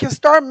 but we can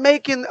start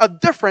making a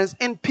difference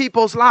in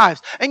people's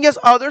lives. And yes,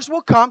 others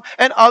will come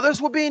and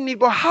others will be in need.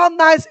 But how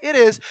nice it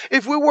is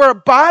if we were a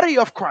body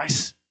of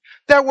Christ,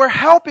 that we're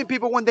helping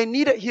people when they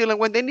needed healing,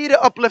 when they needed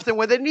uplifting,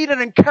 when they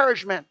needed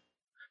encouragement.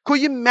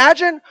 Could you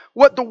imagine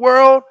what the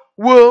world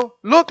will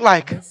look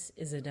like? This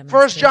is a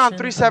 1 John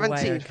demonstration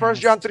 3:17. of 1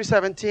 John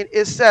Wirecast. 3:17.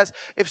 It says,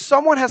 if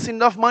someone has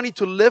enough money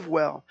to live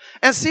well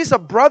and sees a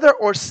brother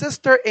or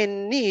sister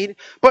in need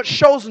but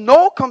shows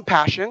no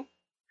compassion,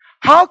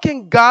 how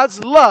can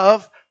God's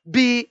love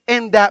be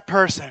in that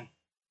person?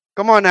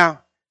 Come on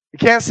now. You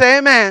can't say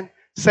amen.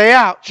 Say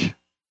ouch.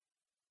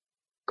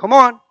 Come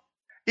on.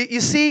 You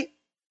see,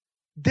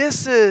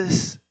 this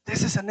is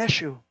an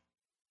issue.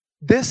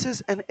 This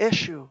is an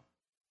issue.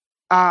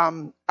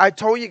 I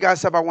told you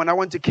guys about when I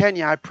went to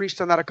Kenya. I preached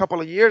on that a couple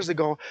of years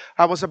ago.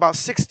 I was about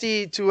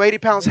 60 to 80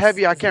 pounds This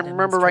heavy. I is a can't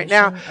remember right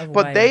now. demonstration of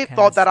But they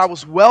thought that I Wirecast.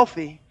 was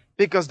wealthy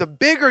because the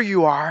bigger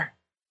you are,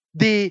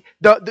 the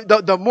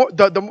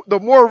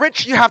more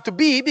rich you have to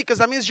be, because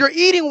that means you're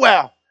eating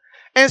well.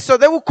 And so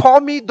they will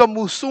call me the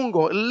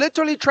Musungo. It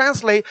literally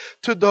translate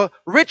to the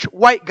rich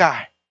white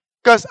guy.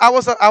 Because I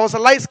was a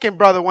light-skinned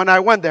brother when I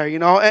went there,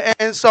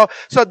 and so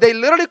they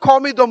literally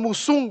called me the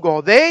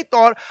Musungo. They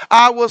thought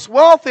I was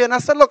wealthy, and I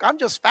said, look, I'm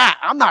just fat.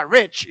 I'm not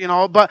rich,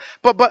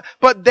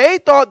 but they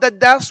thought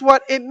that that's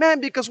what it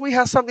meant, because we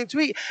have something to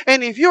eat.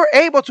 And if you're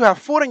able to have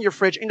food in your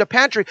fridge, in the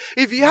pantry,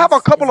 if you have a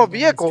This couple is a of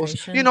vehicles,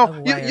 demonstration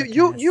of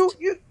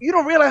you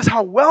don't realize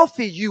how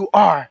wealthy you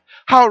are,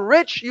 how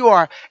rich you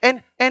are.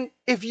 And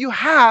if you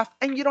have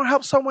and you don't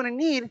help someone in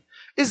need,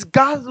 is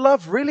God's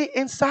love really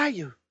inside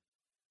you?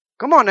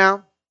 Come on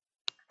now.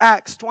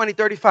 Acts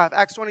 20:35.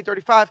 Acts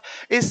 20:35.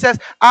 It says,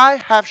 I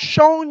have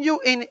shown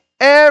you in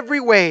every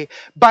way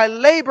by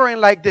laboring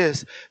like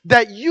this,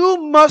 that you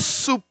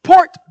must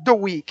support the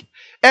weak.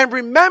 And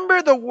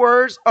remember the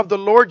words of the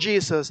Lord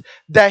Jesus,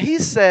 that he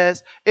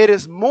says, it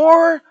is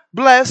more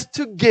blessed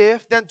to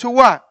give than to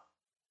what?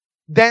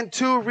 Than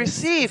to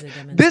receive.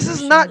 This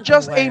is not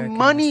just a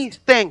money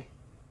thing.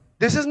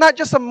 This is not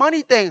just a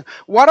money thing.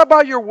 What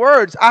about your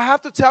words? I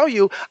have to tell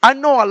you, I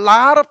know a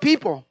lot of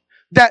people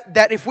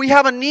that if we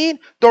have a need,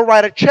 they'll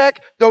write a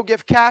check, they'll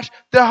give cash,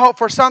 they'll help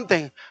for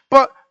something.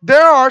 But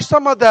there are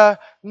some of the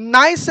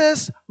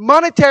nicest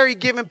monetary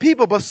giving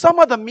people, but some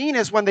of the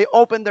meanest when they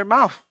open their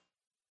mouth.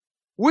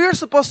 We're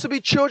supposed to be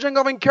children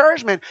of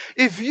encouragement.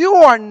 If you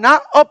are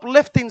not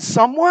uplifting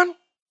someone,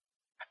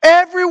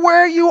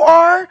 everywhere you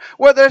are,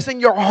 whether it's in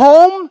your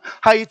home,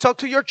 how you talk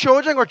to your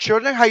children, or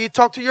children, how you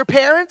talk to your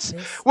parents,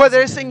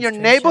 whether it's in your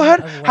neighborhood,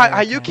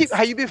 how you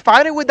been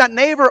fighting with that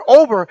neighbor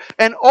over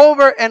and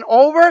over and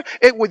over,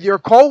 with your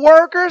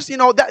co-workers,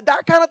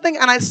 that kind of thing.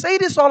 And I say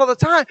this all of the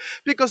time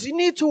because you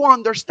need to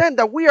understand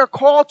that we are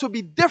called to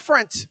be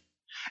different.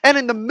 And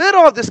in the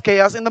middle of this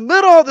chaos, in the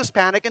middle of this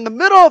panic, in the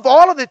middle of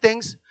all of the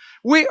things,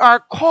 We are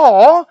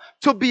called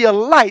to be a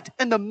light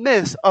in the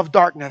midst of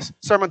darkness.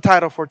 Sermon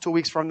title for 2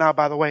 weeks from now,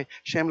 by the way.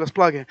 Shameless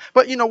plug-in.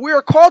 But we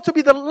are called to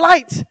be the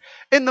light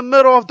in the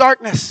middle of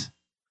darkness.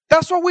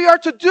 That's what we are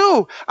to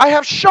do. I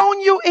have shown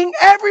you in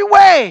every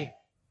way,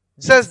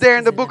 says there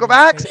in the book of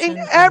Acts, in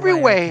every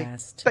way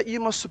that you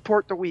must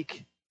support the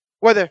weak.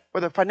 Whether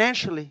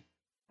financially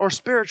or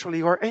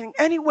spiritually or in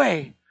any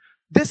way.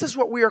 This is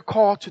what we are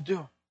called to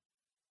do.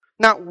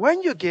 Now,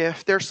 when you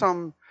give, there's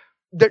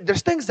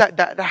things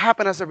that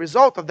happen as a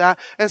result of that,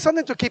 and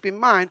something to keep in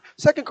mind.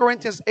 2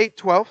 Corinthians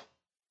 8:12,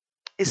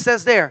 it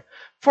says there,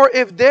 for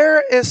if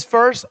there is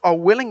first a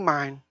willing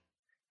mind,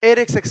 it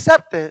is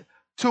accepted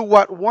to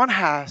what one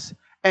has,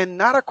 and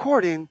not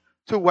according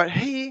to what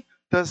he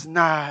does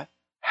not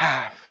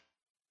have.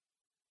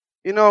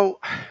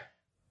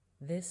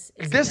 This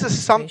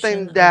is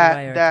something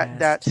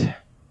that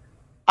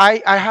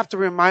I have to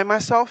remind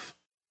myself.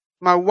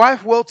 My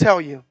wife will tell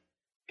you,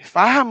 if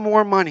I have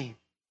more money,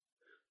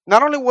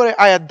 not only would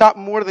I adopt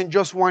more than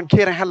just one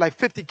kid and have like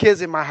 50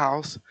 kids in my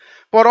house,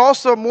 but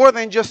also more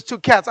than just 2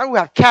 cats. I would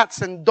have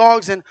cats and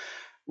dogs, and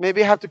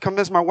maybe I have to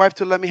convince my wife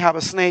to let me have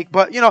a snake.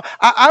 But,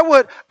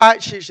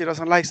 she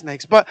doesn't like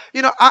snakes. But,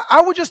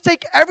 I would just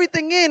take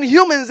everything in,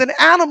 humans and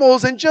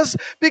animals, and just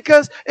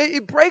because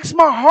it breaks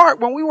my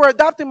heart. When we were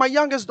adopting my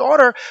youngest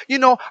daughter,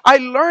 I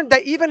learned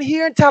that even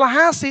here in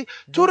Tallahassee,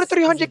 200 to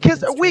 300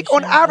 kids a week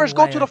on average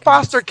go to the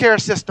foster care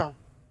system.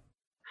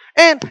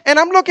 And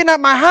I'm looking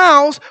at my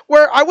house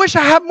where I wish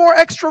I had more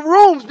extra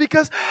rooms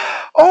because,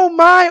 oh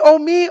my, oh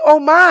me, oh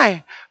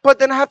my. But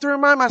then I have to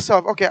remind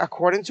myself, okay,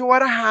 according to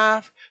what I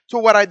have, to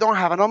what I don't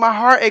have. I know my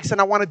heart aches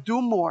and I want to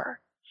do more.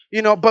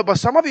 But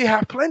some of you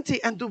have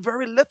plenty and do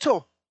very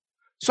little.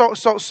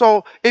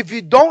 So if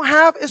you don't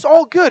have, it's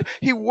all good.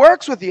 He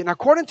works with you and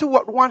according to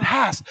what one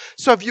has.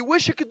 So if you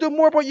wish you could do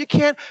more, but you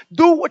can't,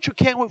 do what you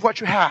can with what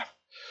you have.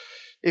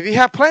 If you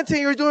have plenty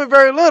and you're doing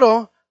very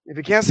little, if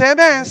you can't say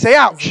amen, say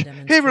ouch.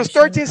 Hebrews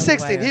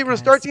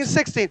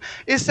 13:16.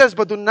 It says,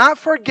 but do not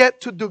forget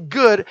to do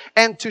good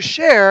and to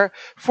share,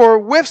 for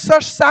with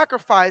such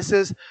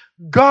sacrifices,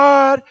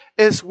 God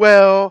is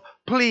well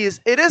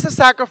pleased. It is a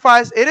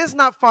sacrifice. It is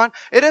not fun.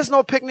 It is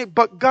no picnic,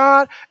 but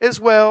God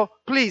is well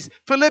pleased.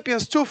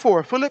 Philippians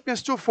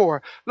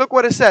 2:4. Look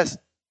what it says.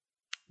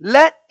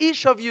 Let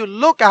each of you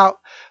look out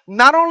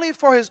not only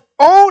for his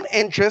own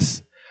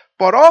interests,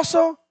 but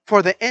also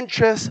for the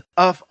interests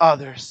of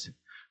others.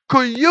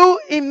 Could you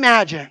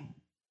imagine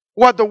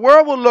what the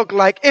world will look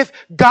like if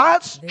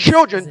God's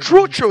children,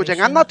 true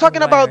children, I'm not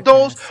talking about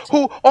those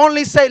who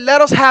only say, let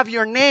us have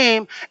your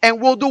name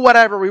and we'll do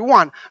whatever we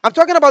want. I'm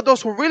talking about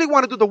those who really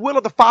want to do the will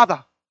of the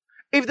Father.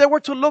 If they were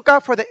to look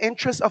out for the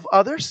interests of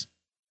others,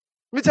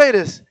 let me tell you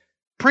this.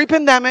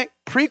 Pre-pandemic,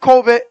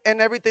 pre-COVID, and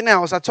everything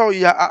else. I told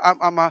you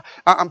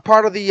I'm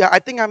part of the. I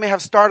think I may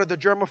have started the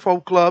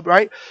germaphobe club,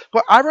 right?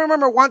 But I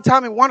remember one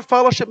time in one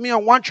fellowship meal,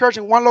 in one church,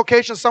 in one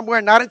location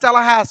somewhere, not in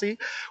Tallahassee,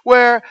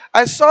 where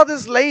I saw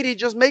this lady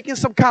just making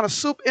some kind of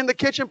soup in the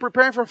kitchen,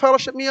 preparing for a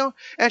fellowship meal,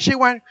 and she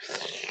went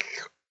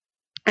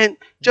and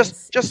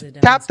just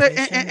tapped it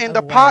in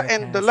the pot,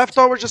 and the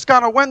leftovers just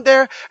kind of went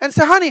there, and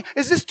said, "Honey,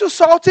 is this too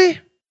salty?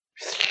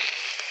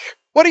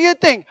 What do you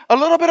think? A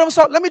little bit of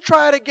salt? Let me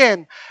try it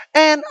again."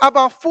 And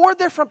about 4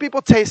 different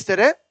people tasted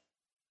it.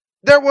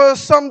 There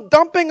was some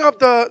tapping of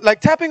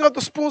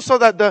the spoon so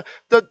that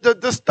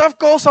the stuff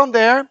goes on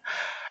there.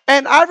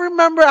 And I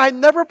remember I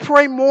never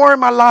prayed more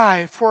in my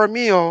life for a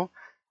meal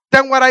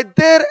than what I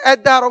did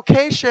at that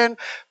occasion,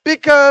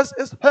 because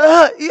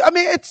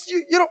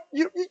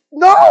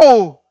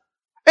no.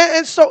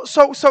 And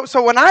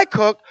so when I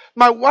cook,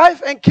 my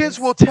wife and kids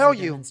will tell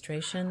you.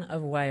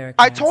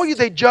 I told you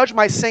they judge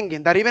my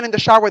singing. That even in the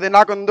shower they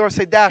knock on the door and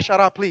say, "Dad, shut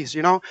up, please."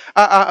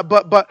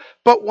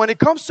 But when it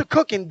comes to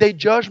cooking, they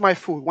judge my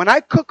food. When I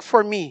cook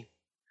for me,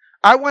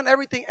 I want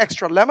everything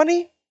extra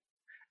lemony,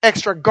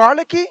 extra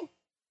garlicky,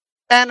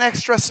 and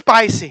extra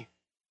spicy.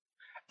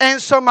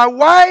 And so my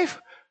wife.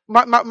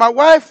 My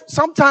wife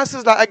sometimes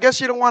is like, I guess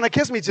you don't want to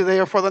kiss me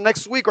today or for the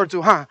next week or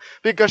two, huh?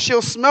 Because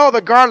she'll smell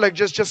the garlic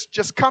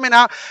just coming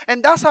out.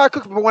 And that's how I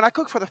cook. But when I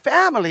cook for the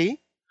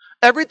family,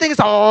 everything is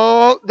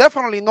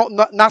definitely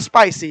not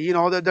spicy.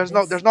 There's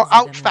no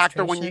ouch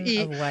factor when you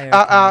eat.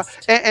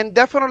 And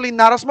definitely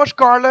not as much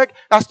garlic.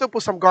 I still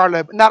put some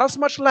garlic. Not as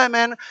much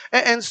lemon.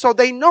 And so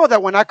they know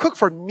that when I cook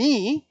for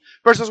me,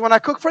 versus when I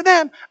cook for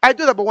them, I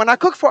do that. But when I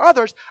cook for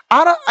others,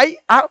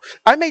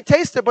 I may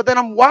taste it, but then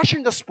I'm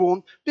washing the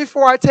spoon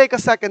before I take a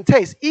second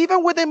taste.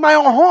 Even within my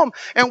own home,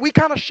 and we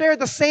kind of share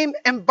the same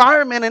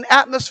environment and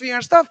atmosphere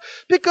and stuff.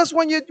 Because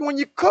when you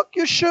cook,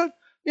 you should,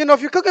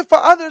 if you're cooking for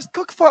others,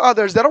 cook for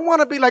others. They don't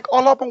want to be like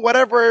all up on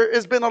whatever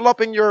has been all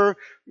up in your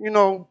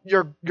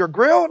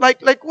grill.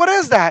 Like what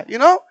is that?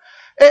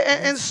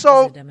 And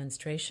so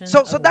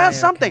that's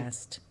something.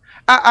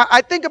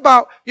 I think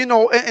about, in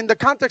the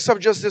context of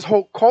just this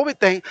whole COVID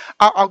thing,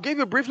 I'll give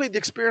you briefly the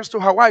experience to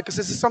Hawaii, because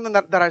this is something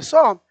that I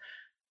saw.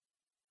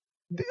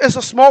 It's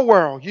a small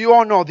world. You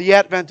all know the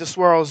Adventist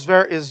world is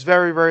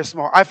very, very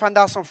small. I found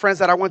out some friends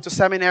that I went to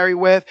seminary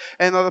with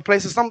and other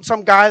places.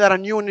 Some guy that I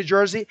knew in New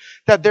Jersey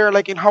that they're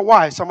like in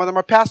Hawaii. Some of them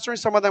are pastoring.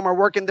 Some of them are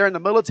working there in the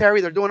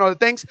military. They're doing other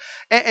things.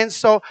 And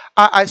so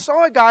I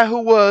saw a guy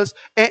who was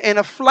in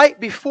a flight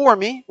before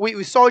me.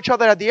 We saw each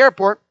other at the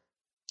airport,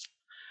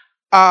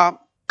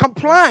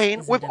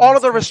 complying with all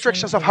of the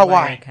restrictions of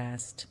Hawaii.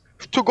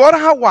 To go to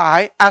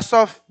Hawaii, as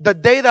of the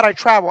day that I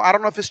travel, I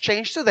don't know if it's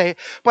changed today,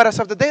 but as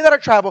of the day that I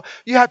travel,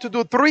 you have to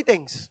do three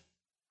things.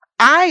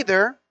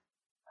 Either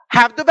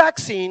have the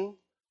vaccine,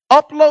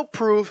 upload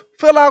proof,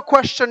 fill out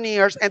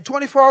questionnaires, and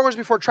 24 hours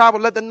before travel,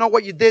 let them know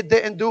what you did,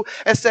 didn't do,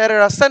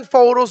 etc. Send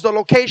photos, the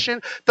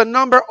location, the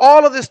number,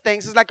 all of these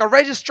things. It's like a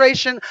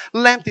registration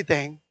lengthy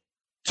thing.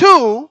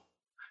 Two,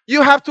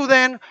 you have to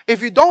then,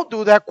 if you don't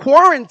do that,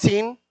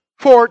 quarantine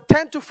for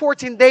 10 to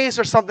 14 days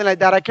or something like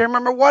that. I can't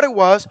remember what it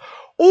was.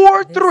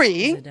 Or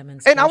three,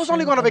 and I was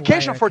only going on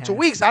vacation for 2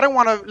 weeks. I didn't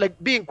want to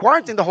be in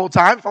quarantine the whole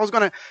time. If I was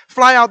going to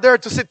fly out there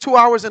to sit 2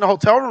 hours in a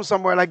hotel room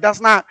somewhere,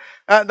 that's not,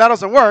 that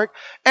doesn't work.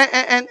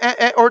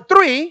 Or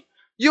three,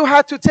 you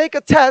had to take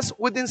a test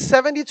within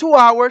 72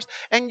 hours,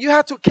 and you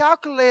had to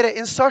calculate it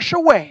in such a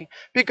way,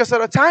 because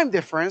of the time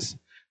difference,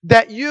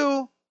 that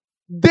you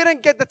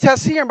didn't get the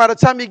test here, and by the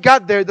time you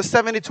got there, the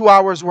 72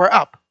 hours were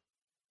up.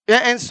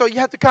 And so you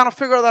have to kind of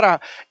figure that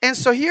out. And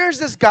so here's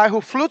this guy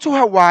who flew to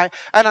Hawaii,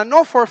 and I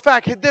know for a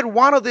fact he did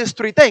one of these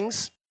three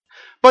things.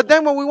 But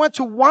then when we went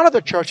to one of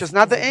the churches,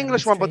 not the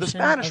English one, but the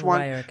Spanish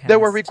one, they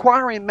were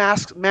requiring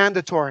masks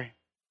mandatory.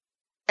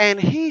 And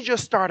he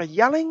just started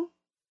yelling,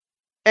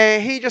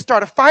 and he just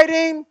started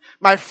fighting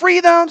my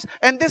freedoms,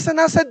 and this and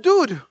that. I said,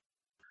 dude,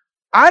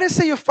 I didn't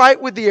see you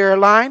fight with the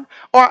airline,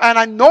 and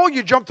I know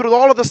you jumped through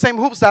all of the same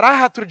hoops that I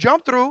had to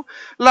jump through.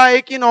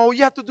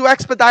 You have to do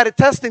expedited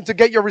testing to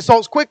get your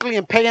results quickly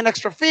and pay an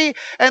extra fee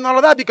and all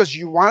of that because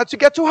you wanted to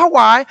get to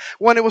Hawaii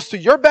when it was to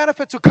your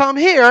benefit to come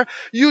here.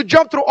 You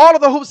jumped through all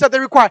of the hoops that they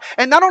require.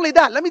 And not only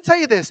that, let me tell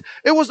you this.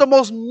 It was the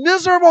most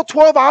miserable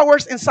 12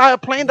 hours inside a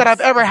plane that I've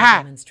ever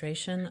had.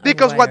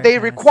 Because what they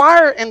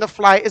require in the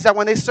flight is that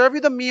when they serve you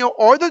the meal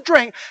or the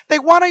drink, they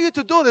want you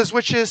to do this,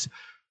 which is...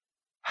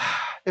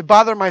 It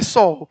bothered my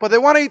soul. But they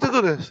wanted you to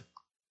do this.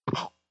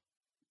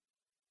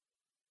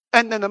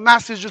 And then the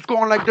mask is just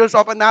going like this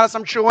up and down as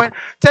I'm chewing.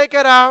 Take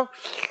it out.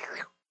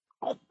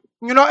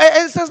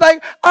 It's just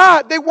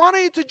they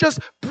wanted you to just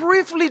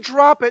briefly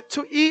drop it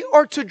to eat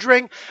or to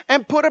drink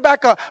and put it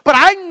back up. But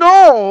I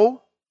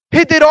know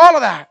he did all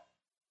of that.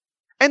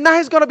 And now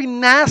he's going to be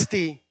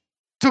nasty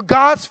to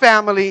God's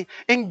family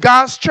in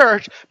God's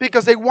church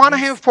because they wanted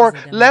him for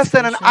less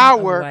than an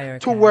hour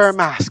to wear a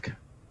mask.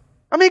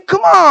 I mean,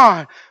 come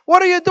on.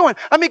 What are you doing?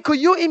 I mean, could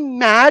you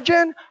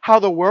imagine how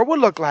the world would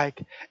look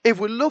like if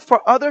we look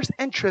for others'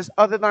 interests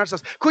other than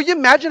ourselves? Could you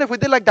imagine if we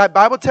did like that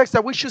Bible text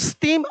that we should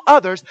esteem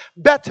others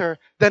better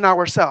than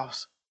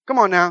ourselves? Come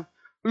on now.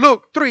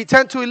 Luke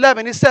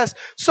 3:10-11, it says,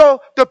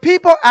 so the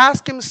people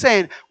asked him,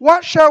 saying,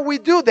 what shall we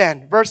do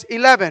then? Verse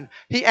 11,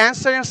 he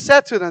answered and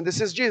said to them, this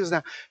is Jesus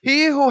now,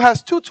 he who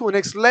has 2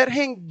 tunics, let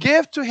him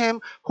give to him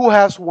who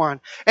has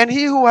 1. And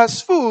he who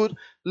has food,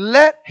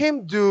 let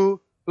him do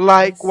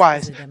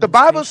likewise. The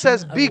Bible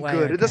says be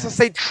good. It doesn't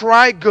say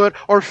try good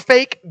or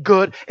fake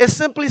good. It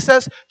simply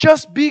says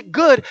just be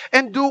good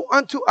and do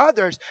unto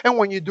others. And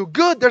when you do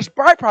good, there's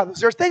byproducts.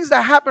 There's things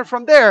that happen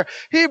from there.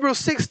 Hebrews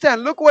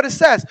 6:10. Look what it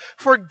says.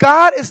 For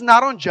God is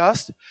not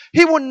unjust.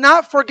 He will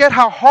not forget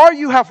how hard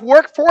you have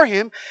worked for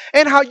him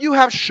and how you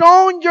have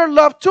shown your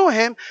love to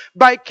him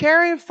by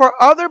caring for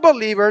other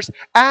believers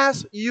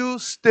as you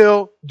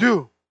still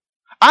do.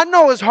 I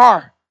know it's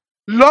hard.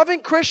 Loving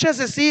Christians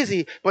is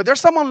easy, but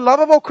there's some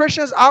unlovable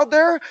Christians out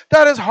there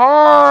that is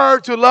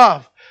hard to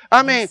love.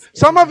 I mean,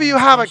 some of you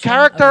have a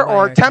character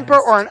or a temper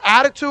or an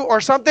attitude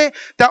or something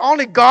that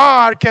only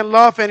God can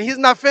love, and he's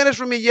not finished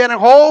with me yet, and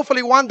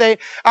hopefully one day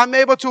I'm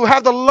able to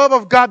have the love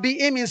of God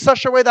be in me in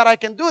such a way that I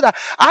can do that.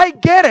 I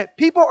get it.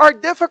 People are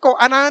difficult,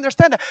 and I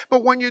understand that.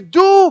 But when you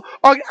do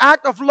an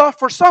act of love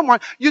for someone,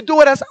 you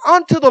do it as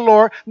unto the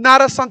Lord,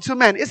 not as unto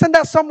men. Isn't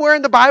that somewhere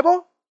in the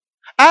Bible?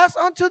 As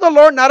unto the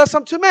Lord, not as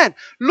unto men.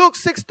 Luke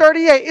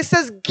 6:38, it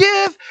says,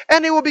 give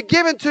and it will be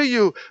given to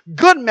you.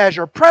 Good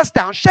measure, pressed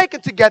down, shaken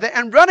together,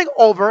 and running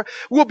over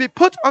will be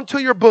put unto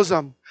your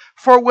bosom.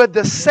 For with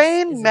the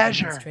same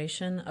measure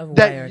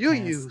that you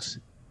use,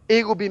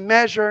 it will be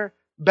measured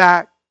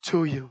back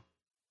to you.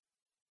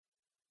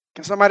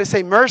 Can somebody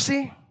say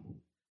mercy?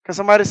 Can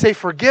somebody say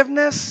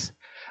forgiveness?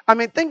 I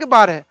mean, think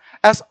about it.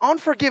 As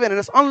unforgiving and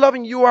as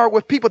unloving you are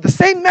with people, the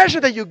same measure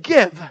that you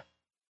give,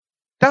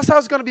 that's how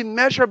it's going to be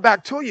measured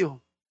back to you.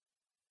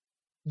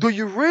 Do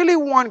you really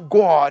want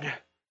God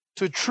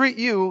to treat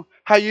you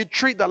how you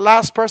treat the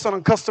last person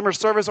on customer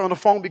service on the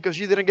phone because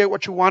you didn't get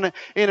what you wanted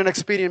in an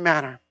expedient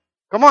manner?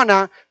 Come on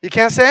now. You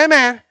can't say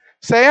amen.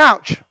 Say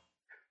ouch.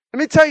 Let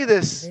me tell you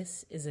this.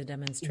 This is a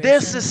demonstration.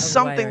 This is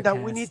something that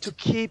we need to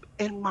keep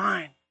in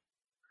mind.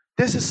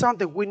 This is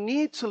something we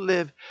need to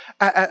live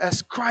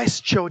as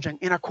Christ's children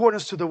in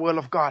accordance to the will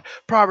of God.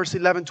 Proverbs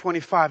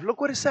 11:25. Look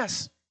what it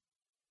says.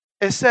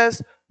 It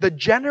says, The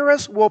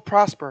generous will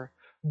prosper.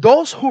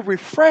 Those who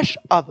refresh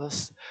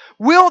others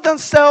will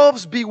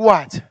themselves be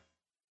what?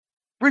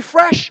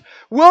 Refresh.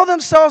 Will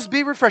themselves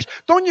be refreshed.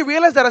 Don't you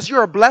realize that as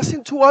you're a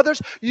blessing to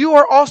others, you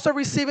are also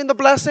receiving the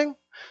blessing?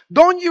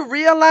 Don't you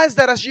realize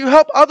that as you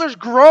help others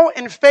grow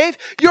in faith,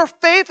 your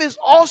faith is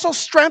also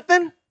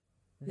strengthened?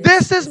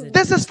 This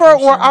is for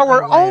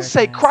our own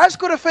sake. Christ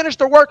could have finished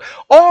the work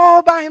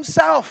all by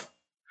himself.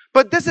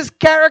 But this is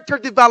character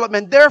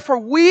development. Therefore,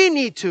 we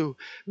need to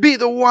be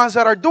the ones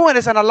that are doing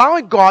this and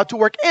allowing God to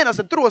work in us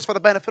and through us for the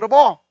benefit of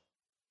all.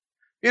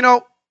 You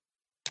know,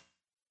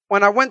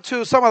 when I went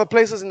to some of the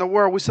places in the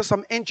world, we saw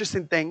some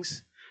interesting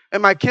things.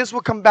 And my kids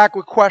will come back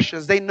with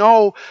questions. They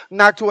know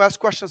not to ask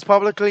questions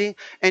publicly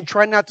and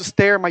try not to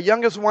stare. My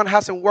youngest one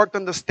hasn't worked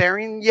on the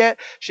staring yet.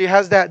 She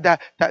has that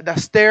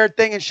stare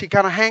thing, and she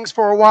kind of hangs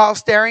for a while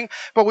staring.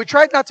 But we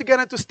tried not to get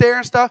into stare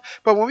and stuff.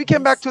 But when we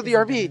came back to the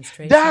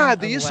RV,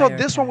 Dad, do you saw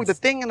this one with the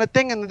thing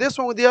and this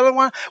one with the other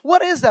one?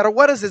 What is that, or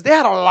what is this? They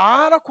had a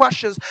lot of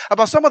questions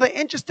about some of the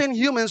interesting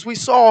humans we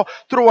saw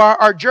through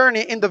our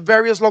journey in the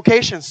various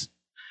locations.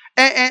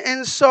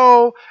 And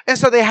so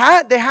they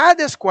had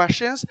these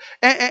questions,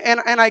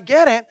 and I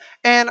get it.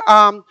 And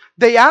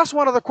they asked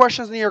one of the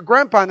questions near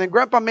Grandpa, and then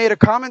Grandpa made a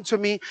comment to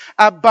me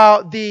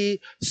about the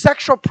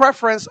sexual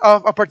preference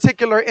of a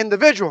particular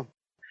individual.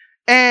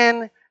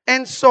 And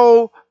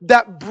so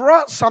that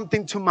brought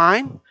something to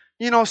mind.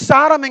 You know,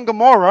 Sodom and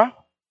Gomorrah,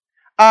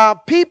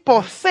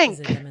 people think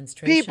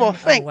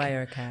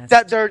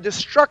that their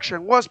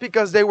destruction was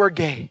because they were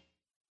gay.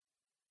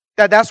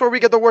 That's where we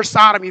get the word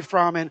sodomy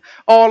from and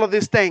all of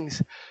these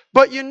things.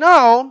 But you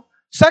know,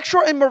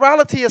 sexual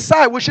immorality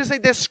aside, which is a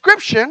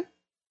description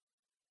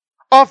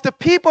of the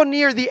people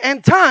near the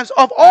end times,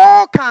 of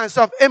all kinds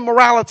of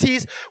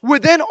immoralities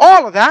within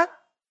all of that.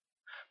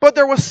 But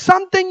there was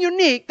something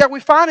unique that we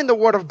found in the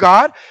Word of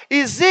God.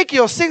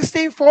 Ezekiel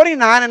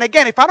 16:49. And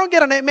again, if I don't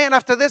get an amen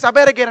after this, I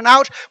better get an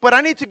ouch. But I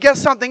need to get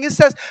something. It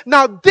says,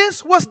 now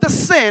this was the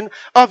sin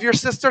of your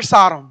sister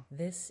Sodom.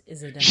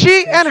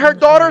 She and her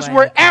daughters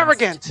were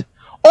arrogant,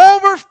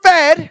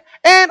 overfed,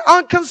 and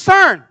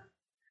unconcerned.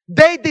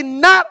 They did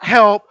not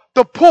help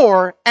the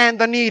poor and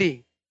the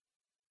needy.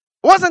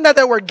 It wasn't that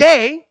they were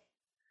gay.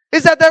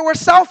 It's that they were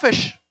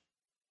selfish.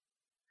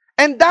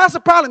 And that's the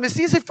problem. It's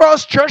easy for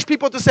us church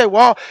people to say,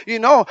 well, you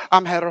know,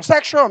 I'm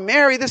heterosexual, I'm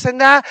married, this and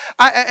that.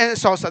 And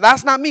so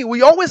that's not me.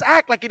 We always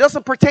act like it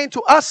doesn't pertain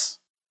to us.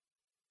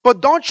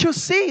 But don't you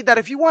see that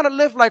if you want to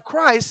live like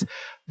Christ,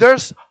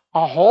 there's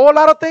a whole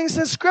lot of things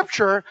in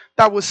Scripture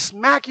that will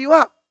smack you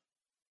up.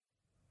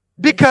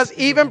 Because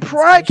even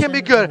pride can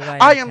be good.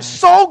 I am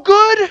so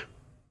good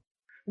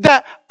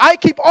that I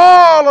keep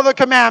all of the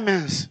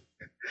commandments.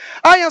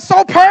 I am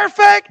so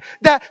perfect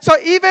that, so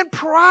even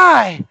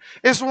pride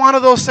is one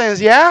of those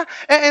things, yeah?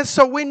 And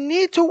so we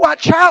need to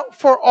watch out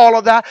for all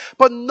of that.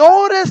 But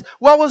notice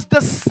what was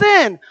the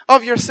sin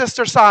of your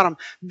sister Sodom.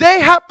 They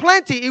had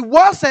plenty. It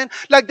wasn't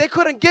like they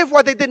couldn't give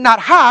what they did not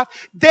have.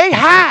 They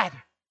had.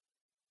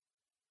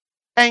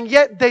 And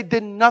yet they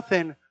did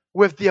nothing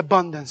with the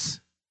abundance.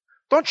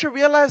 Don't you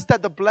realize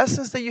that the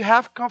blessings that you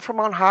have come from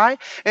on high?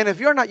 And if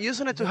you're not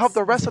using it to help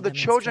the rest of the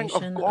children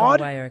of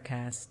God,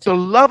 the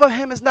love of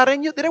Him is not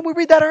in you. Didn't we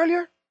read that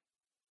earlier?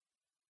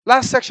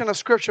 Last section of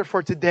Scripture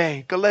for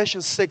today,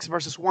 Galatians 6,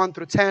 verses 1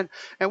 through 10.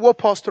 And we'll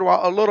pause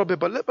throughout a little bit,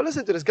 but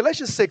listen to this.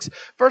 Galatians 6,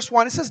 verse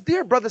 1, it says,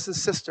 dear brothers and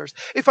sisters,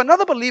 if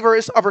another believer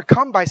is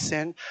overcome by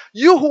sin,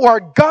 you who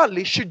are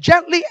godly should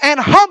gently and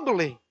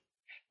humbly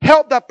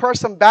help that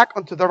person back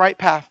onto the right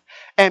path.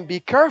 And be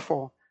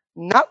careful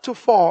not to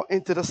fall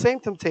into the same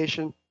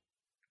temptation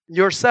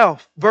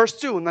yourself. Verse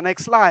 2, in the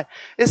next slide,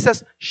 it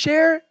says,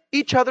 share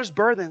each other's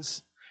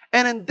burdens,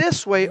 and in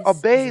this way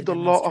obey the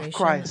law of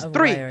Christ.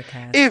 3,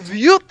 if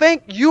you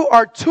think you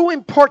are too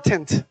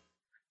important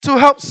to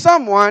help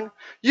someone,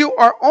 you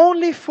are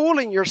only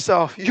fooling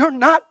yourself. You're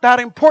not that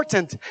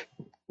important.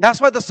 That's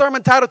why the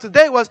sermon title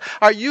today was,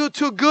 are you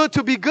too good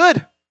to be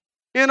good?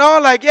 You know,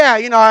 like, yeah,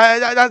 you know,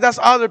 that's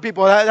other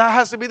people. That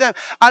has to be them.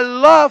 I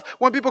love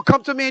when people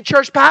come to me in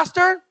church,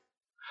 Pastor,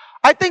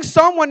 I think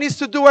someone needs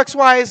to do X,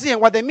 Y, and Z.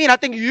 And what they mean, I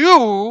think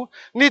you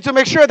need to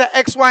make sure that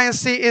X, Y, and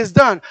Z is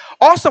done.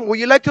 Awesome. Would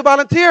you like to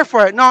volunteer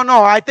for it? No,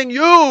 I think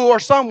you or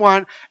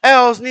someone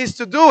else needs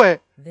to do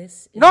it.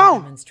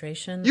 No,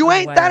 you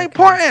ain't that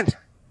important.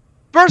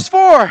 Verse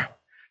 4,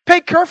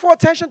 pay careful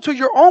attention to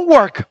your own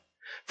work,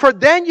 for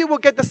then you will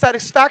get the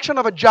satisfaction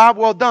of a job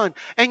well done,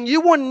 and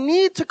you will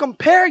need to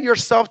compare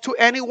yourself to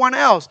anyone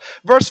else.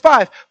 Verse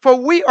 5, for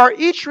we are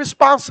each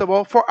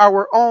responsible for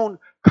our own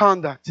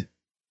conduct.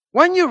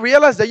 When you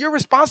realize that you're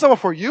responsible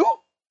for you,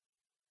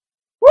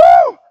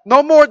 woo,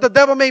 no more the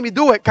devil made me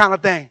do it kind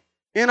of thing.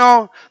 You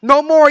know,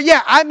 no more,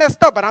 yeah, I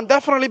messed up, but I'm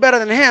definitely better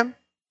than him.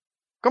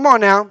 Come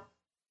on now.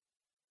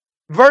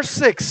 Verse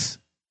 6.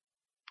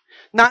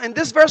 Now, in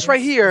this verse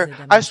right here,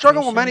 I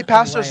struggle with many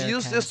pastors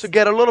use this to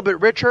get a little bit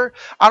richer.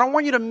 I don't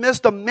want you to miss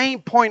the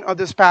main point of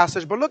this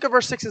passage, but look at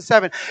verse 6 and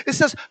 7. It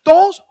says,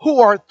 those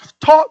who are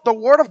taught the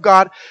word of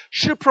God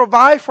should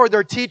provide for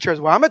their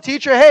teachers. Well, I'm a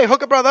teacher. Hey,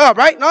 hook a brother up,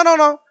 right?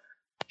 No.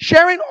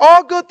 Sharing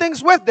all good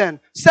things with them.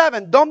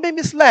 7, don't be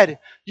misled.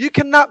 You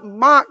cannot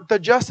mock the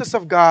justice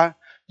of God.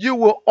 You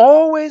will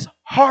always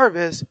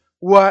harvest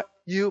what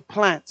you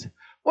plant.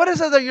 What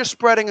is it that you're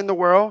spreading in the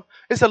world?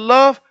 Is it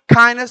love,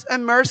 kindness,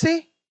 and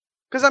mercy?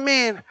 Because I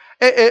mean,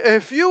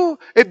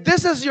 if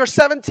this is your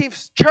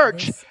 17th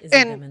church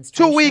in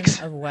 2 weeks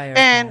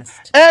and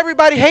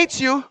everybody hates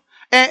you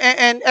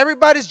and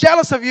everybody's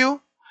jealous of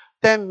you,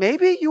 then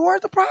maybe you are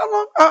the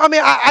problem. I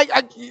mean,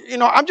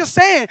 I'm just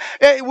saying.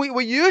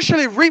 We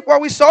usually reap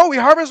what we sow. We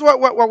harvest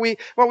what we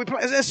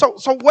plant.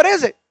 So what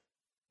is it?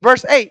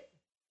 Verse 8.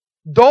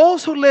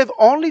 Those who live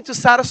only to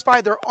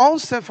satisfy their own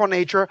sinful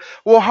nature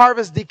will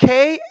harvest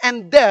decay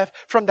and death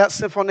from that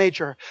sinful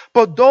nature.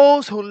 But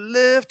those who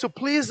live to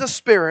please the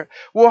Spirit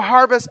will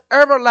harvest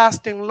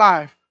everlasting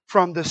life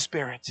from the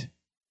Spirit.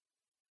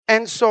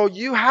 And so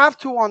you have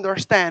to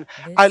understand,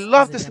 I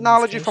love this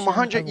analogy from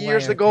 100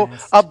 years ago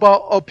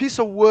about a piece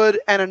of wood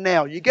and a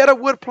nail. You get a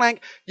wood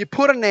plank, you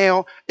put a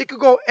nail, it could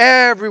go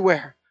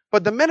everywhere.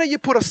 But the minute you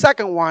put a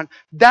second one,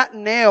 that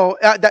nail,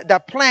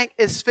 that plank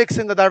is fixed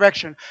in the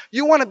direction.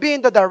 You want to be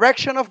in the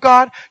direction of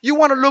God. You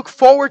want to look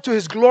forward to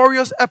His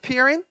glorious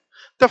appearing.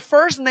 The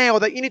first nail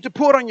that you need to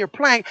put on your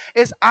plank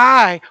is,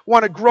 I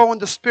want to grow in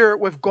the Spirit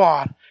with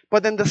God.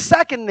 But then the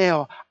second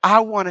nail, I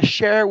want to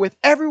share with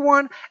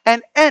everyone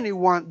and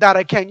anyone that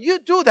I can. You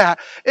do that.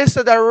 It's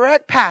a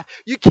direct path.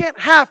 You can't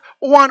have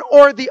one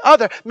or the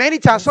other. Many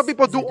times, some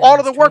people do all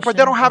of the work, but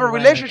they don't have a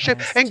relationship.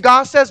 And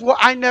God says, well,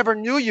 I never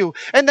knew you.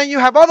 And then you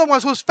have other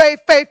ones who's faith,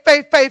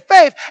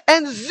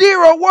 and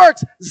zero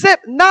works.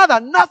 Zip,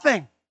 nada,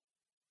 nothing.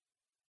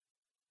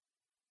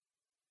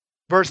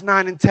 Verse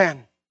 9 and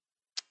 10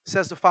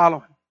 says the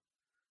following.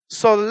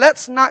 So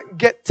let's not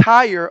get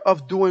tired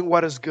of doing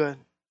what is good.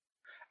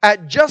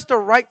 At just the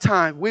right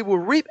time, we will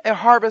reap a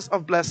harvest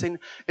of blessing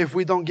if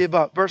we don't give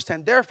up. Verse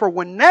 10, therefore,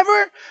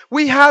 whenever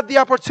we have the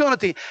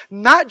opportunity,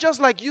 not just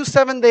like you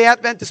Seventh-day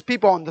Adventist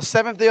people on the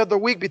 7th day of the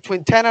week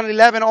between 10 and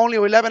 11, only,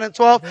 or 11 and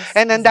 12,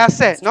 and then that's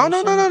it. No.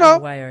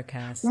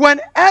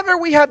 Whenever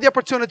we have the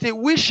opportunity,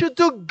 we should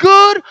do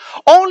good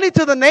only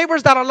to the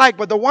neighbors that are like,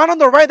 but the one on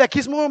the right that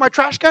keeps moving my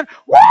trash can,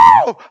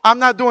 whoa, I'm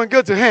not doing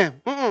good to him.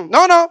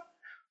 No.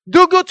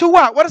 Do good to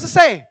what? What does it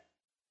say?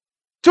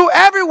 To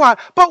everyone.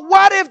 But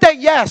what if that?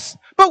 Yes.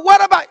 But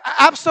what about?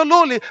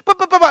 Absolutely. But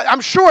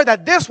I'm sure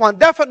that this one,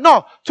 definitely,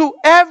 no. To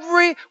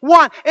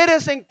everyone. It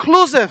is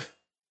inclusive.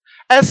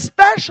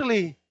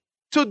 Especially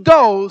to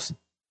those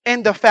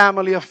in the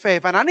family of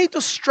faith. And I need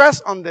to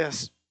stress on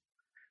this.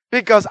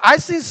 Because I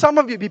see some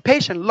of you be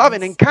patient,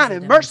 loving, and kind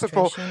and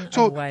merciful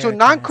to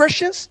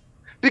non-Christians.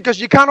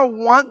 Because you kind of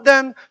want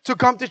them to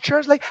come to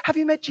church. Like, have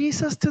you met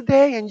Jesus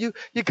today? And you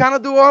kind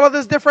of do all of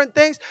these different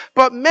things.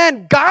 But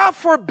man, God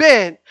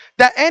forbid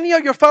that any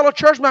of your fellow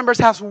church members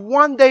has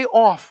one day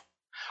off.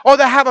 Or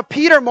they have a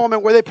Peter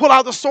moment where they pull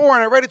out the sword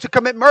and are ready to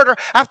commit murder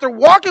after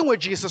walking with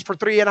Jesus for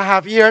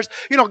 3.5 years.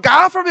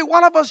 God forbid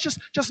one of us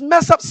just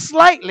mess up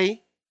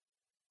slightly.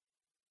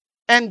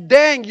 And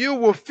then you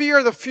will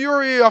fear the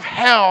fury of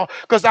hell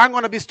because I'm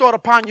going to bestow it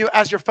upon you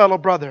as your fellow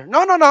brother.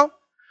 No.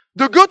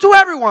 Do good to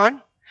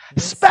everyone.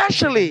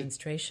 Especially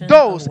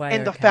those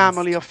in the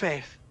family of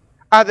faith.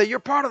 Either you're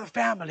part of the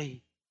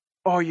family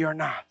or you're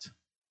not.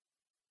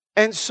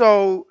 And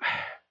so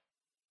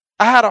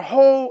I had a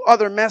whole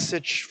other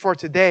message for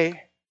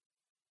today.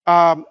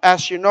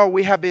 As you know,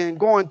 we have been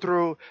going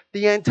through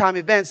the end time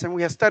events and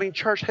we are studying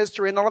church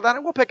history and all of that.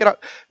 And we'll pick it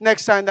up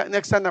next time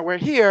that we're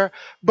here.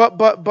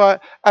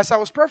 But as I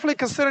was perfectly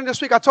considering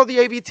this week, I told the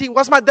AV team,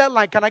 what's my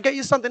deadline? Can I get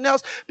you something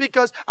else?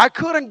 Because I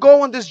couldn't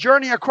go on this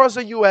journey across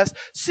the U.S.,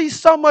 see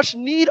so much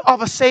need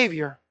of a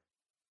Savior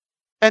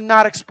and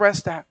not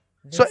express that.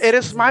 So it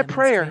is my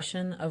prayer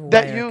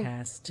that you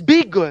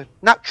be good,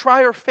 not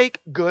try or fake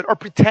good or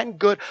pretend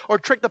good or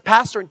trick the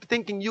pastor into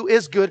thinking you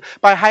is good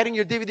by hiding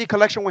your DVD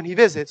collection when he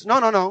visits.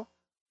 No.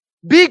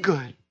 Be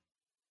good.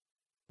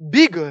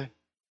 Be good.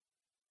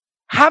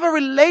 Have a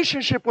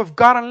relationship with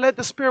God and let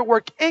the Spirit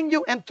work in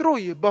you and through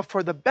you, but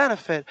for the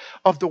benefit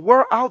of the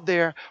world out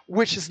there,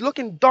 which is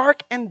looking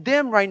dark and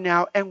dim right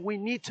now, and we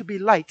need to be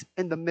light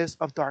in the midst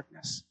of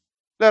darkness.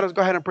 Let us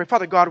go ahead and pray.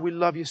 Father God, we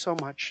love you so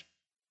much.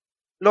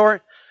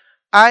 Lord,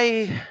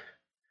 I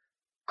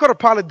could have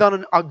probably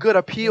done a good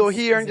appeal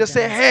here and just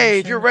say, hey,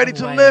 if you're ready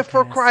to live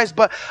for Christ,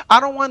 but I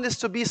don't want this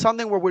to be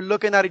something where we're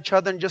looking at each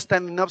other and just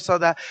standing up so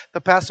that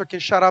the pastor can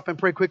shut up and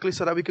pray quickly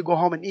so that we could go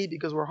home and eat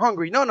because we're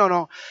hungry.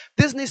 No.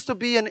 This needs to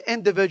be an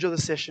individual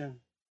decision.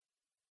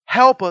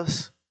 Help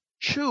us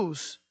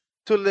choose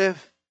to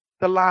live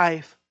the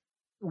life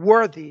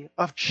worthy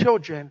of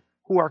children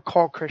who are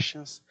called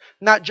Christians.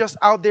 Not just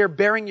out there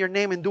bearing your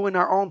name and doing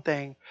our own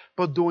thing,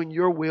 but doing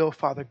your will,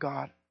 Father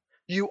God.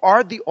 You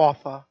are the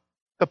author,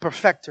 the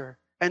perfecter,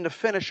 and the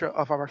finisher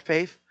of our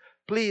faith.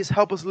 Please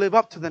help us live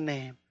up to the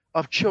name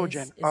of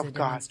children of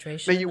God.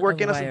 May you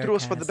work in us and through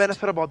us for the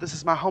benefit of all. This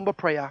is my humble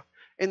prayer.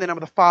 In the name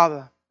of the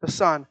Father, the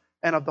Son,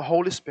 and of the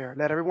Holy Spirit.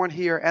 Let everyone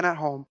here and at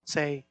home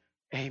say,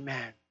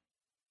 Amen.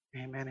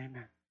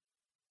 Amen.